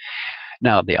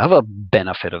 Now, the other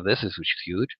benefit of this, which is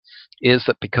huge, is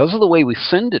that because of the way we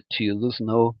send it to you, there's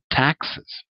no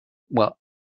taxes. Well,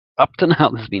 up to now,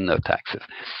 there's been no taxes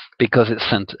because it's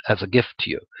sent as a gift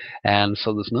to you. And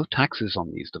so there's no taxes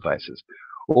on these devices.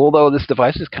 Although this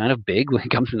device is kind of big, it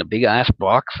comes in a big-ass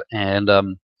box. And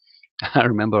I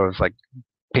remember I was like,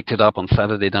 picked it up on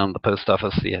Saturday down at the post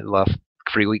office the last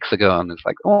 3 weeks ago, and it's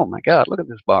like, oh my God, look at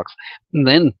this box. And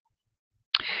then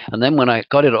when I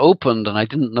got it opened, and I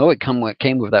didn't know it came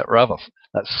with that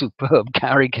superb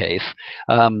carry case,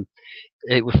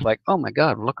 it was like, oh my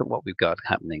God, look at what we've got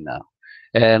happening now.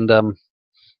 And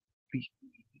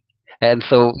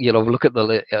so, you know, look at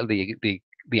the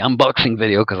unboxing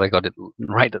video, because I got it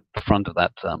right at the front of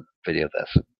that video there.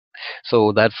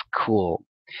 So that's cool.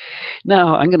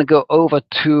 Now I'm going to go over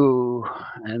to,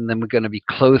 and then we're going to be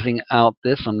closing out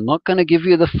this. I'm not going to give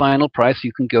you the final price.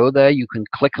 You can go there. You can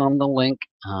click on the link.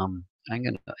 I'm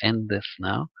going to end this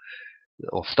now,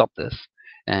 or stop this,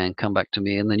 and come back to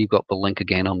me. And then you've got the link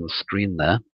again on the screen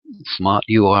there. Smart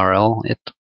URL,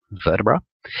 Vertebra.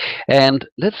 And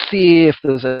let's see if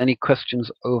there's any questions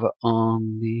over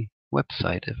on the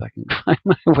website, if I can find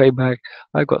my way back.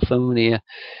 I've got so many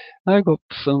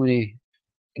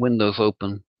windows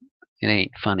open. It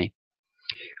ain't funny.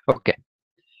 Okay.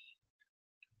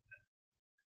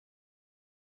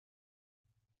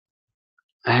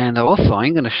 And also,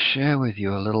 I'm going to share with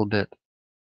you a little bit.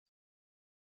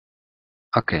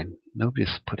 Okay,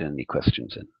 nobody's put any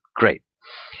questions in. Great.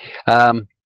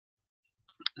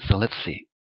 So let's see.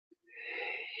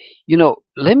 You know,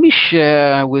 let me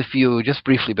share with you, just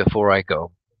briefly before I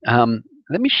go,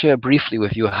 let me share briefly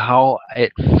with you how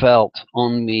it felt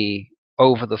on me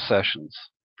over the sessions.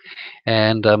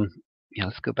 And yeah,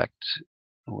 let's go back to,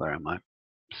 where am I?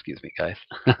 Excuse me, guys.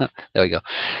 There we go.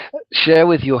 Share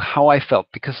with you how I felt,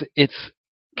 because it's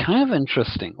kind of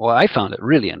interesting. Well, I found it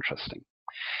really interesting.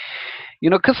 You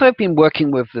know, because I've been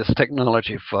working with this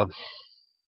technology for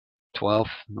 12,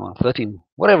 no, 13,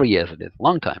 whatever years it is,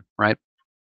 long time, right?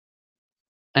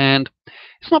 And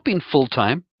it's not been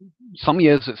full-time. Some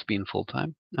years it's been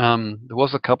full-time. There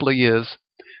was a couple of years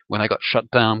when I got shut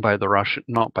down by the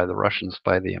not by the Russians,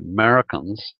 by the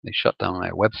Americans. They shut down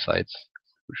my websites,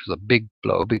 which was a big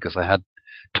blow because I had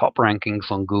top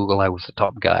rankings on Google. I was the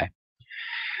top guy.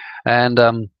 And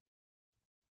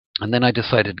then I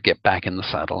decided to get back in the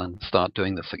saddle and start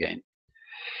doing this again.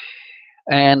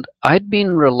 And I'd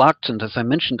been reluctant, as I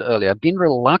mentioned earlier, I'd been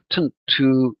reluctant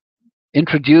to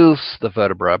introduce the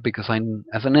Vertebra because I'm,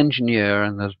 as an engineer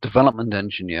and a development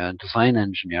engineer and design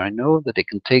engineer, I know that it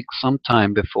can take some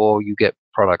time before you get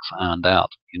products ironed out.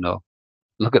 You know,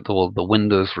 look at all the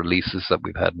Windows releases that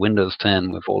we've had. Windows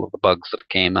 10 with all of the bugs that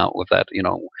came out with that. You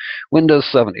know, Windows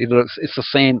 7. It's the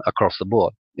same across the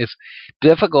board. It's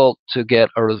difficult to get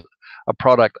a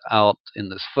product out in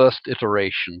this first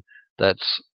iteration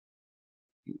that's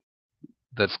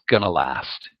gonna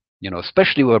last. You know,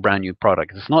 especially with a brand new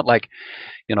product. It's not like,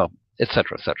 you know, et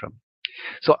cetera, et cetera.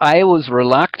 So I was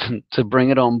reluctant to bring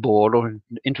it on board or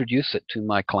introduce it to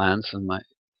my clients and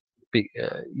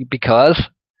because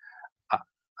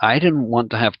I didn't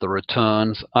want to have the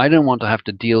returns. I didn't want to have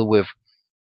to deal with,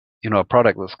 you know, a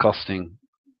product that's costing,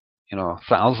 you know,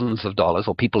 thousands of dollars,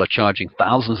 or people are charging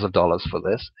thousands of dollars for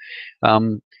this,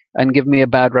 and give me a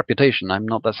bad reputation. I'm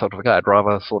not that sort of a guy. I'd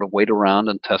rather sort of wait around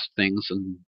and test things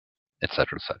and et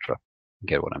cetera, et cetera.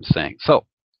 Get what I'm saying? So,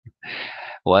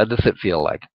 what does it feel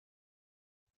like?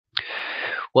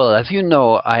 Well, as you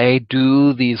know, I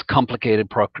do these complicated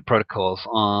protocols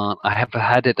on. I have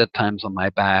had it at times on my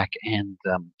back, and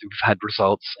we've had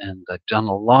results, and I've done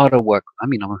a lot of work. I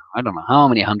mean, I don't know how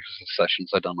many hundreds of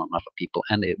sessions I've done on other people,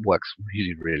 and it works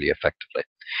really, really effectively.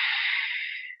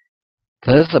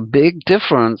 There's a big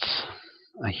difference,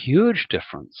 a huge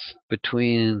difference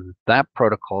between that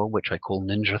protocol, which I call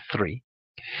Ninja 3,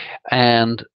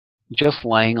 and just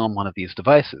laying on one of these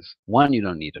devices. One, you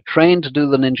don't need to train to do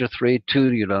the Ninja 3.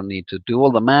 Two, you don't need to do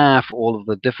all the math, all of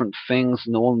the different things,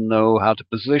 and all know how to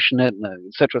position it,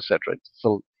 et cetera, et cetera.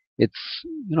 So it's,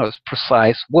 you know, it's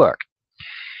precise work.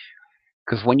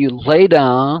 Because when you lay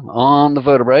down on the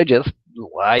vertebrae, just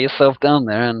lie yourself down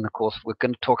there, and of course we're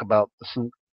going to talk about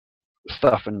some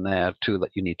stuff in there too that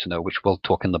you need to know, which we'll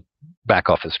talk in the back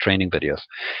office training videos.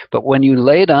 But when you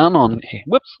lay down on,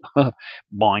 whoops,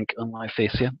 boink on my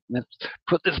face here. Let's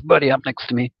put this buddy up next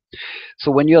to me. So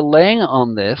when you're laying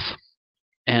on this,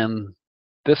 and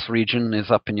this region is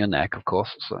up in your neck, of course,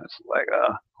 so it's like,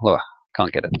 oh,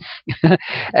 can't get it.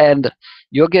 And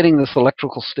you're getting this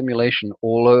electrical stimulation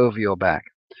all over your back.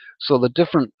 So the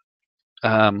different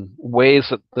ways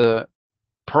that the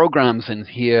programs in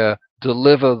here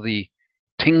deliver the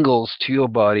tingles to your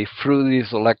body through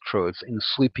these electrodes in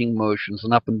sweeping motions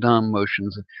and up and down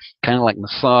motions, kind of like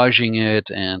massaging it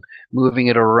and moving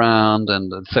it around,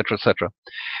 and et cetera, et cetera.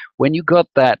 When you got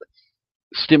that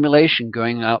stimulation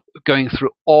going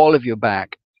through all of your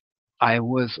back, I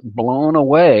was blown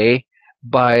away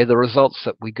by the results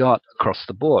that we got across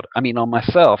the board. I mean, on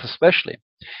myself especially.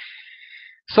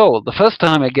 So the first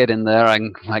time I get in there,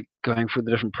 I'm like going through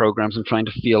the different programs and trying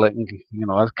to feel it, and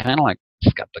I was kind of like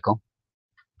skeptical.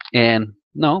 And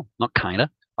no, not kind of.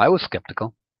 I was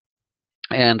skeptical.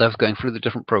 And I was going through the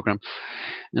different programs,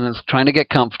 and I was trying to get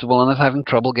comfortable, and I was having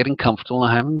trouble getting comfortable,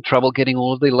 and having trouble getting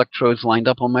all of the electrodes lined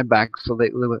up on my back so they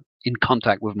were in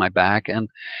contact with my back. And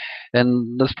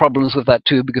there's problems with that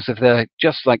too, because if they're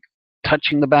just like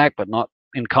touching the back but not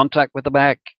in contact with the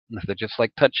back, and if they're just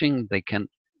like touching,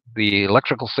 the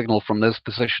electrical signal from those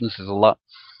positions is a lot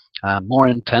more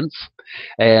intense,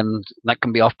 and that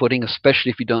can be off-putting,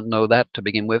 especially if you don't know that to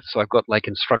begin with. So I've got like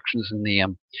instructions in the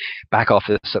back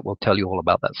office that will tell you all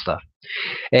about that stuff,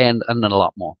 and then a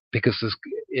lot more, because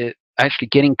actually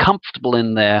getting comfortable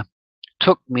in there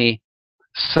took me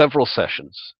several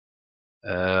sessions.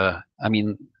 I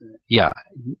mean, yeah,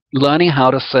 learning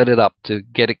how to set it up to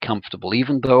get it comfortable,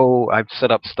 even though I've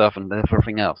set up stuff and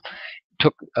everything else,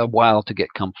 took a while to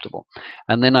get comfortable.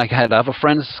 And then I had other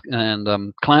friends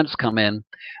and clients come in,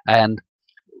 and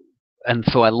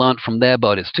so I learned from their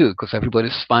bodies too, because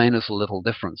everybody's spine is a little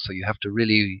different. So you have to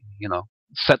really,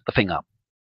 set the thing up.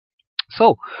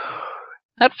 So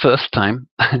that first time,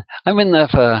 I'm in there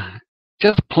for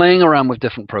just playing around with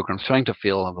different programs, trying to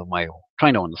feel of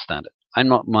trying to understand it. I'm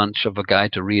not much of a guy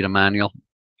to read a manual,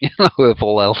 if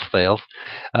all else fails.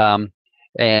 And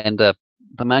the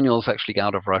manuals actually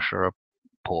out of Russia are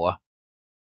poor,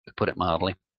 to put it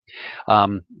mildly.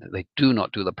 They do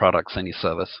not do the products any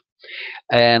service.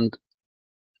 And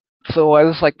so I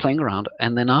was like playing around,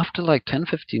 and then after like 10,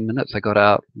 15 minutes, I got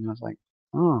out, and I was like,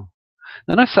 oh.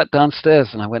 Then I sat downstairs,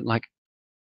 and I went like,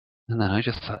 and then I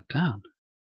just sat down.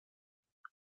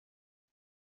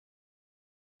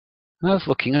 And I was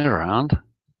looking around,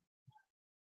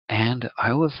 and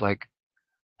I was like,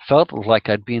 felt like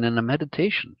I'd been in a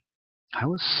meditation. I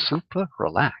was super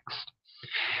relaxed.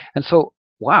 And so,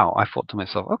 wow, I thought to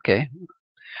myself, okay.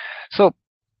 So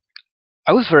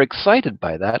I was very excited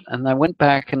by that, and I went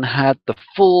back and had the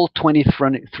full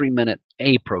 23-minute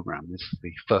A program. This is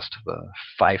the first of the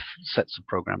 5 sets of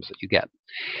programs that you get.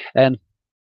 And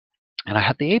I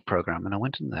had the A program, and I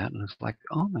went in there, and I was like,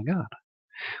 oh my God.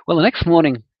 Well, the next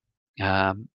morning,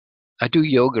 I do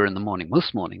yoga in the morning.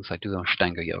 Most mornings I do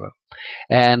Ashtanga yoga.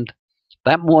 And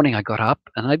that morning I got up,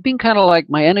 and I'd been kind of like,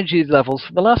 my energy levels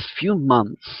for the last few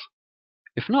months,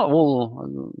 if not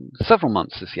all, several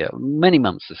months this year, many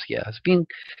months this year, has been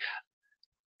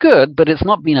good, but it's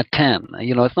not been a 10.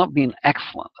 It's not been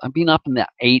excellent. I've been up in the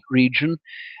 8 region,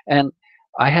 and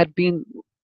I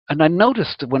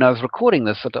noticed when I was recording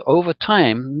this that over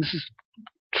time, this is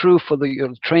true for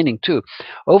the training too,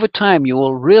 over time you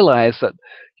will realize that,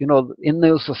 in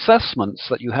those assessments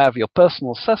that you have, your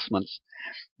personal assessments,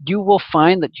 you will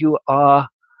find that you are,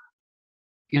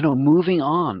 moving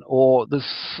on, or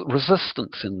there's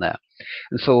resistance in there.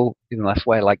 And so, that's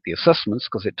why I like the assessments,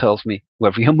 because it tells me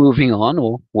whether you're moving on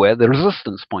or where the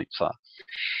resistance points are.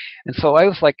 And so I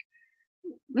was like,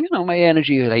 my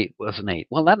energy at 8 was an 8.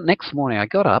 Well, that next morning I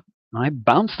got up, and I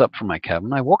bounced up from my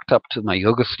cabin. I walked up to my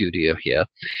yoga studio here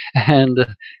and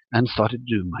started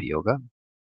to do my yoga.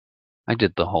 I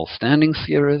did the whole standing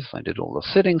series. I did all the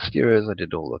sitting series. I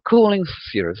did all the cooling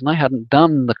series. And I hadn't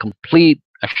done the complete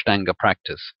Ashtanga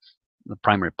practice, the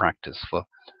primary practice, for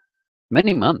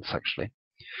many months, actually.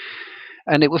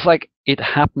 And it was like it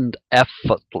happened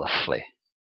effortlessly.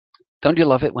 Don't you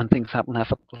love it when things happen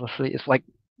effortlessly? It's like,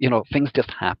 things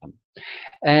just happen.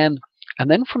 And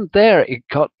then from there, it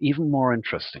got even more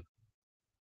interesting.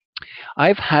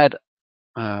 I've had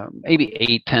maybe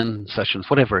 8, 10 sessions,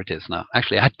 whatever it is now.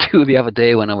 Actually, I had 2 the other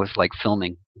day when I was like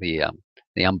filming the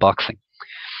unboxing.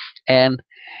 And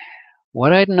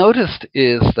what I'd noticed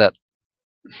is that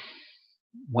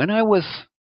when I was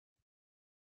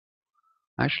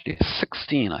actually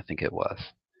 16, I think it was,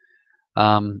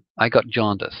 I got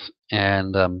jaundice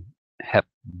and Hep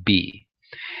B.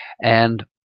 And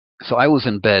so I was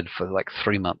in bed for like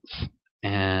 3 months,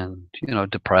 and,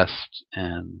 depressed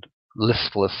and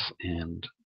listless and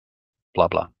blah,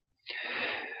 blah.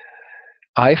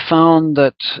 I found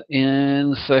that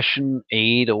in session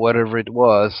 8 or whatever it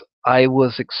was, I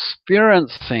was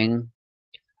experiencing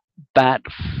that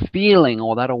feeling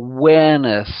or that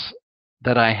awareness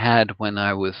that I had when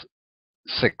I was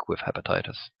sick with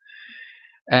hepatitis.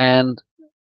 And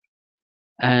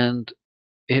and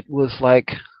it was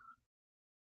like,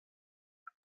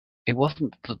 it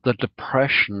wasn't the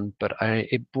depression, but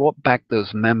it brought back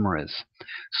those memories.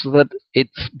 So that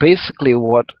it's basically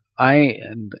what I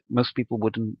and most people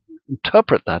would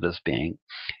interpret that as being,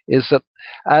 is that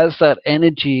as that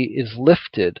energy is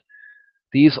lifted,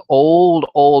 these old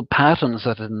patterns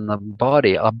that are in the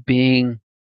body are being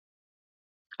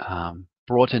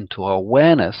brought into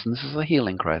awareness. And this is a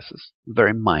healing crisis, a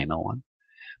very minor one,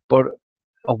 but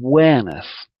awareness.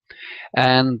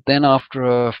 And then after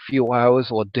a few hours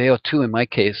or a day or two, in my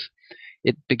case,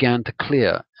 it began to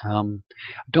clear. I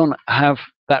don't have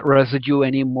that residue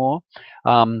anymore.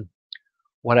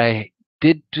 What I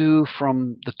did do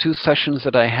from the 2 sessions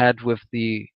that I had with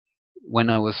when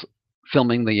I was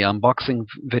filming the unboxing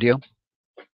video,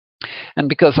 and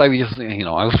because I was,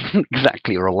 I was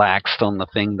exactly relaxed on the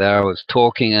thing there, I was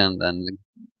talking and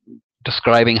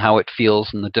describing how it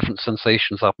feels and the different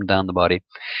sensations up and down the body.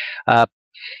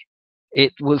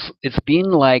 It's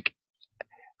been like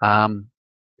a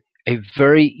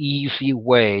very easy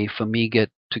way for me to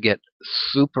get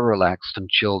super relaxed and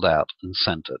chilled out and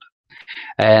centered,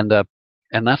 and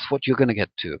that's what you're going to get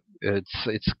to.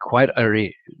 It's quite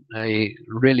a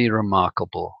really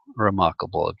remarkable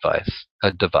device.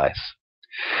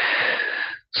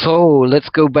 So let's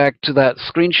go back to that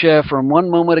screen share for one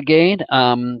moment again.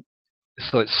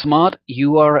 So it's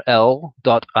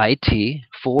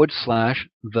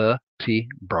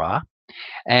smarturl.it/Vertebra,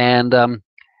 and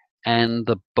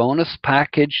the bonus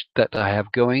package that I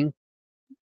have going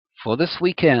for this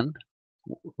weekend,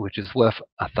 which is worth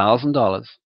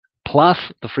 $1,000,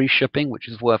 plus the free shipping, which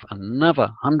is worth another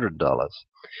 $100,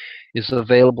 is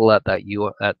available at that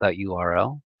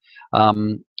URL.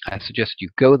 I suggest you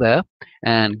go there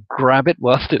and grab it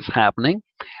whilst it's happening.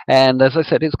 And as I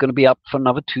said, it's going to be up for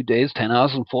another 2 days, 10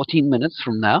 hours and 14 minutes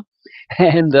from now.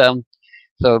 And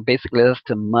so basically that's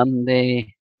to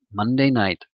Monday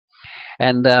night.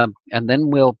 And then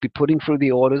we'll be putting through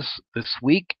the orders this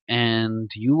week, and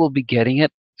you will be getting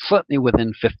it certainly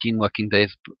within 15 working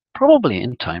days, probably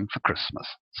in time for Christmas.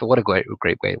 So what a great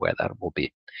way where that will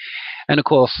be. And of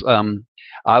course,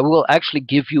 I will actually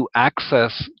give you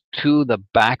access to the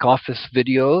back office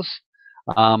videos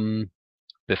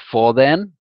before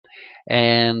then,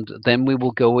 and then we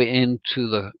will go into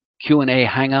the Q&A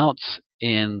Hangouts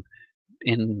in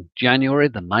January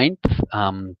the 9th,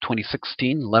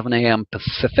 2016, 11 a.m.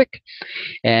 Pacific,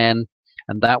 and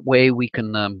that way we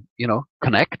can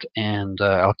connect, and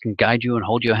I can guide you and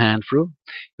hold your hand through.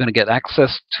 You're going to get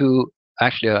access to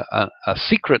actually a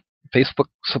secret Facebook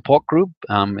support group.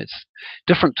 It's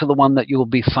different to the one that you will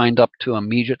be signed up to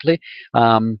immediately,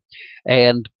 and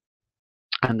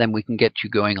then we can get you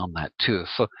going on that too.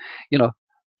 So,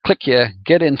 click here,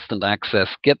 get instant access,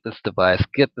 get this device,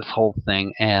 get this whole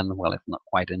thing, and well, it's not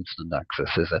quite instant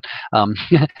access, is it?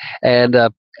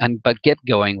 But get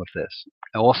going with this.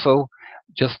 Also,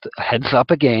 just a heads up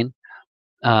again,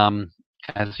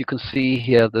 as you can see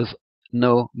here, there's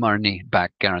no money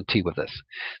back guarantee with this.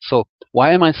 So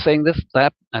why am I saying this?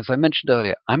 That, as I mentioned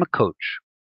earlier, I'm a coach,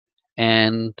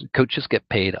 and coaches get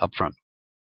paid upfront.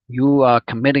 You are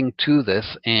committing to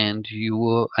this, and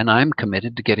I'm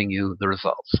committed to getting you the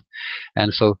results.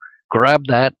 And so grab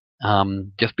that.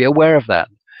 Just be aware of that.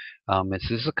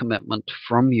 This is a commitment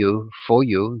from you for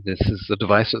you. This is a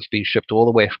device that's been shipped all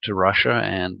the way to Russia,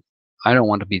 and I don't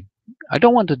want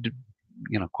to do,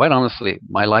 quite honestly,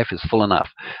 my life is full enough.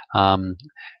 And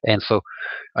so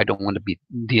I don't want to be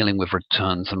dealing with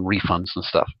returns and refunds and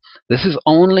stuff. This is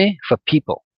only for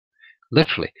people,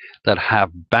 literally, that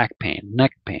have back pain,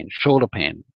 neck pain, shoulder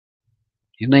pain,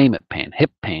 you name it, pain,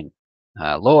 hip pain,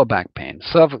 lower back pain,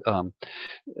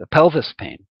 pelvis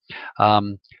pain,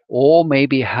 or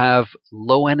maybe have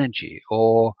low energy,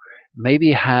 or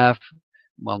maybe have,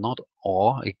 well, not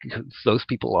or, those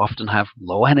people often have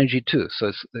low energy too.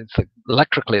 So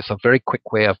electrically, it's a very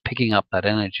quick way of picking up that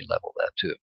energy level there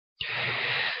too.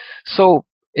 So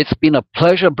it's been a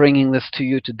pleasure bringing this to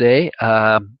you today.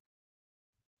 I've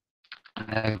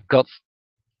got,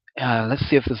 let's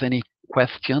see if there's any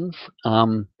questions.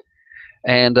 And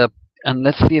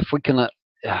let's see if we can,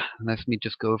 let me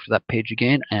just go over that page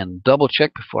again and double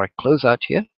check before I close out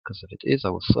here, because if it is, I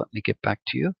will certainly get back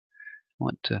to you. I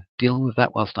want to deal with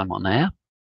that whilst I'm on air.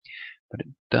 But it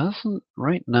doesn't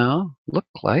right now look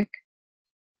like,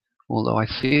 although I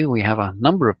see we have a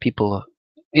number of people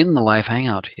in the live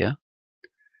hangout here.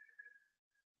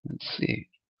 Let's see.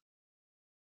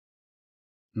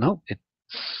 No,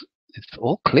 it's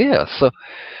all clear. So,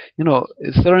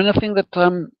 is there anything that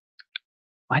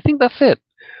I think that's it.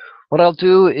 What I'll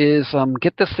do is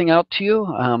get this thing out to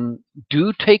you.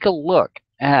 Do take a look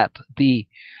at the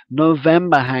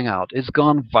November Hangout. It's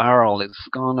gone viral. It's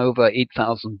gone over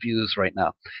 8,000 views right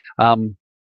now.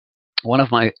 One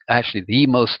of my, actually, the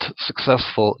most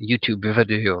successful YouTube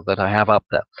video that I have up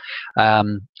there.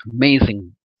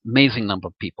 Amazing number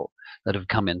of people that have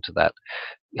come into that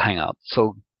Hangout.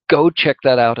 So go check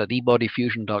that out at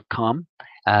ebodyfusion.com.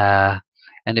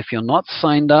 And if you're not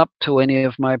signed up to any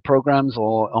of my programs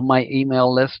or on my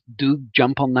email list, do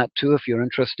jump on that too if you're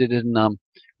interested in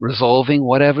resolving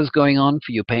whatever's going on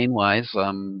for you pain-wise,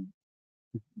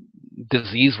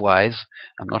 disease-wise.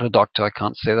 I'm not a doctor. I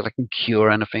can't say that I can cure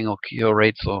anything or cure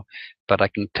rates, but I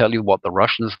can tell you what the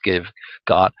Russians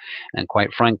got. And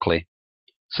quite frankly,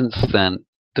 since then,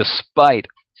 despite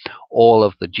all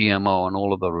of the GMO and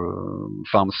all of the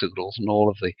pharmaceuticals and all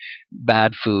of the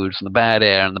bad foods and the bad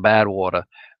air and the bad water,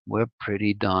 we're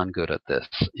pretty darn good at this.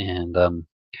 And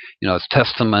it's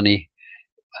testimony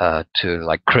to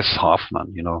like Chris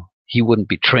Hoffman. He wouldn't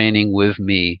be training with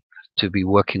me to be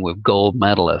working with gold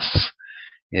medalists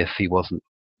if he wasn't,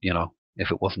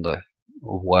 if it wasn't a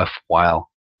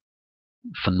worthwhile,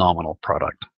 phenomenal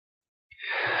product.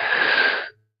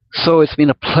 So it's been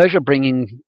a pleasure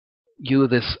bringing you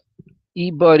this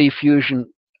eBody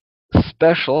Fusion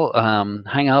special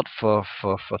hangout for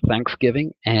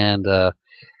Thanksgiving, and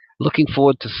looking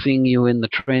forward to seeing you in the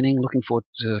training, looking forward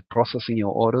to processing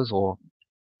your orders or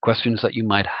questions that you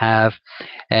might have.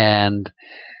 And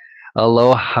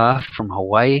aloha from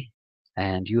Hawaii,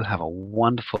 and you have a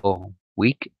wonderful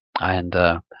week, and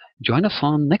join us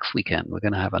on next weekend. We're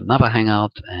going to have another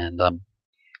hangout, and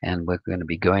we're going to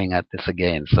be going at this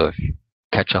again. So if you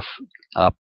catch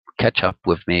up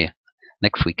with me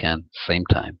next weekend, same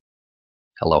time.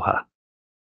 Aloha.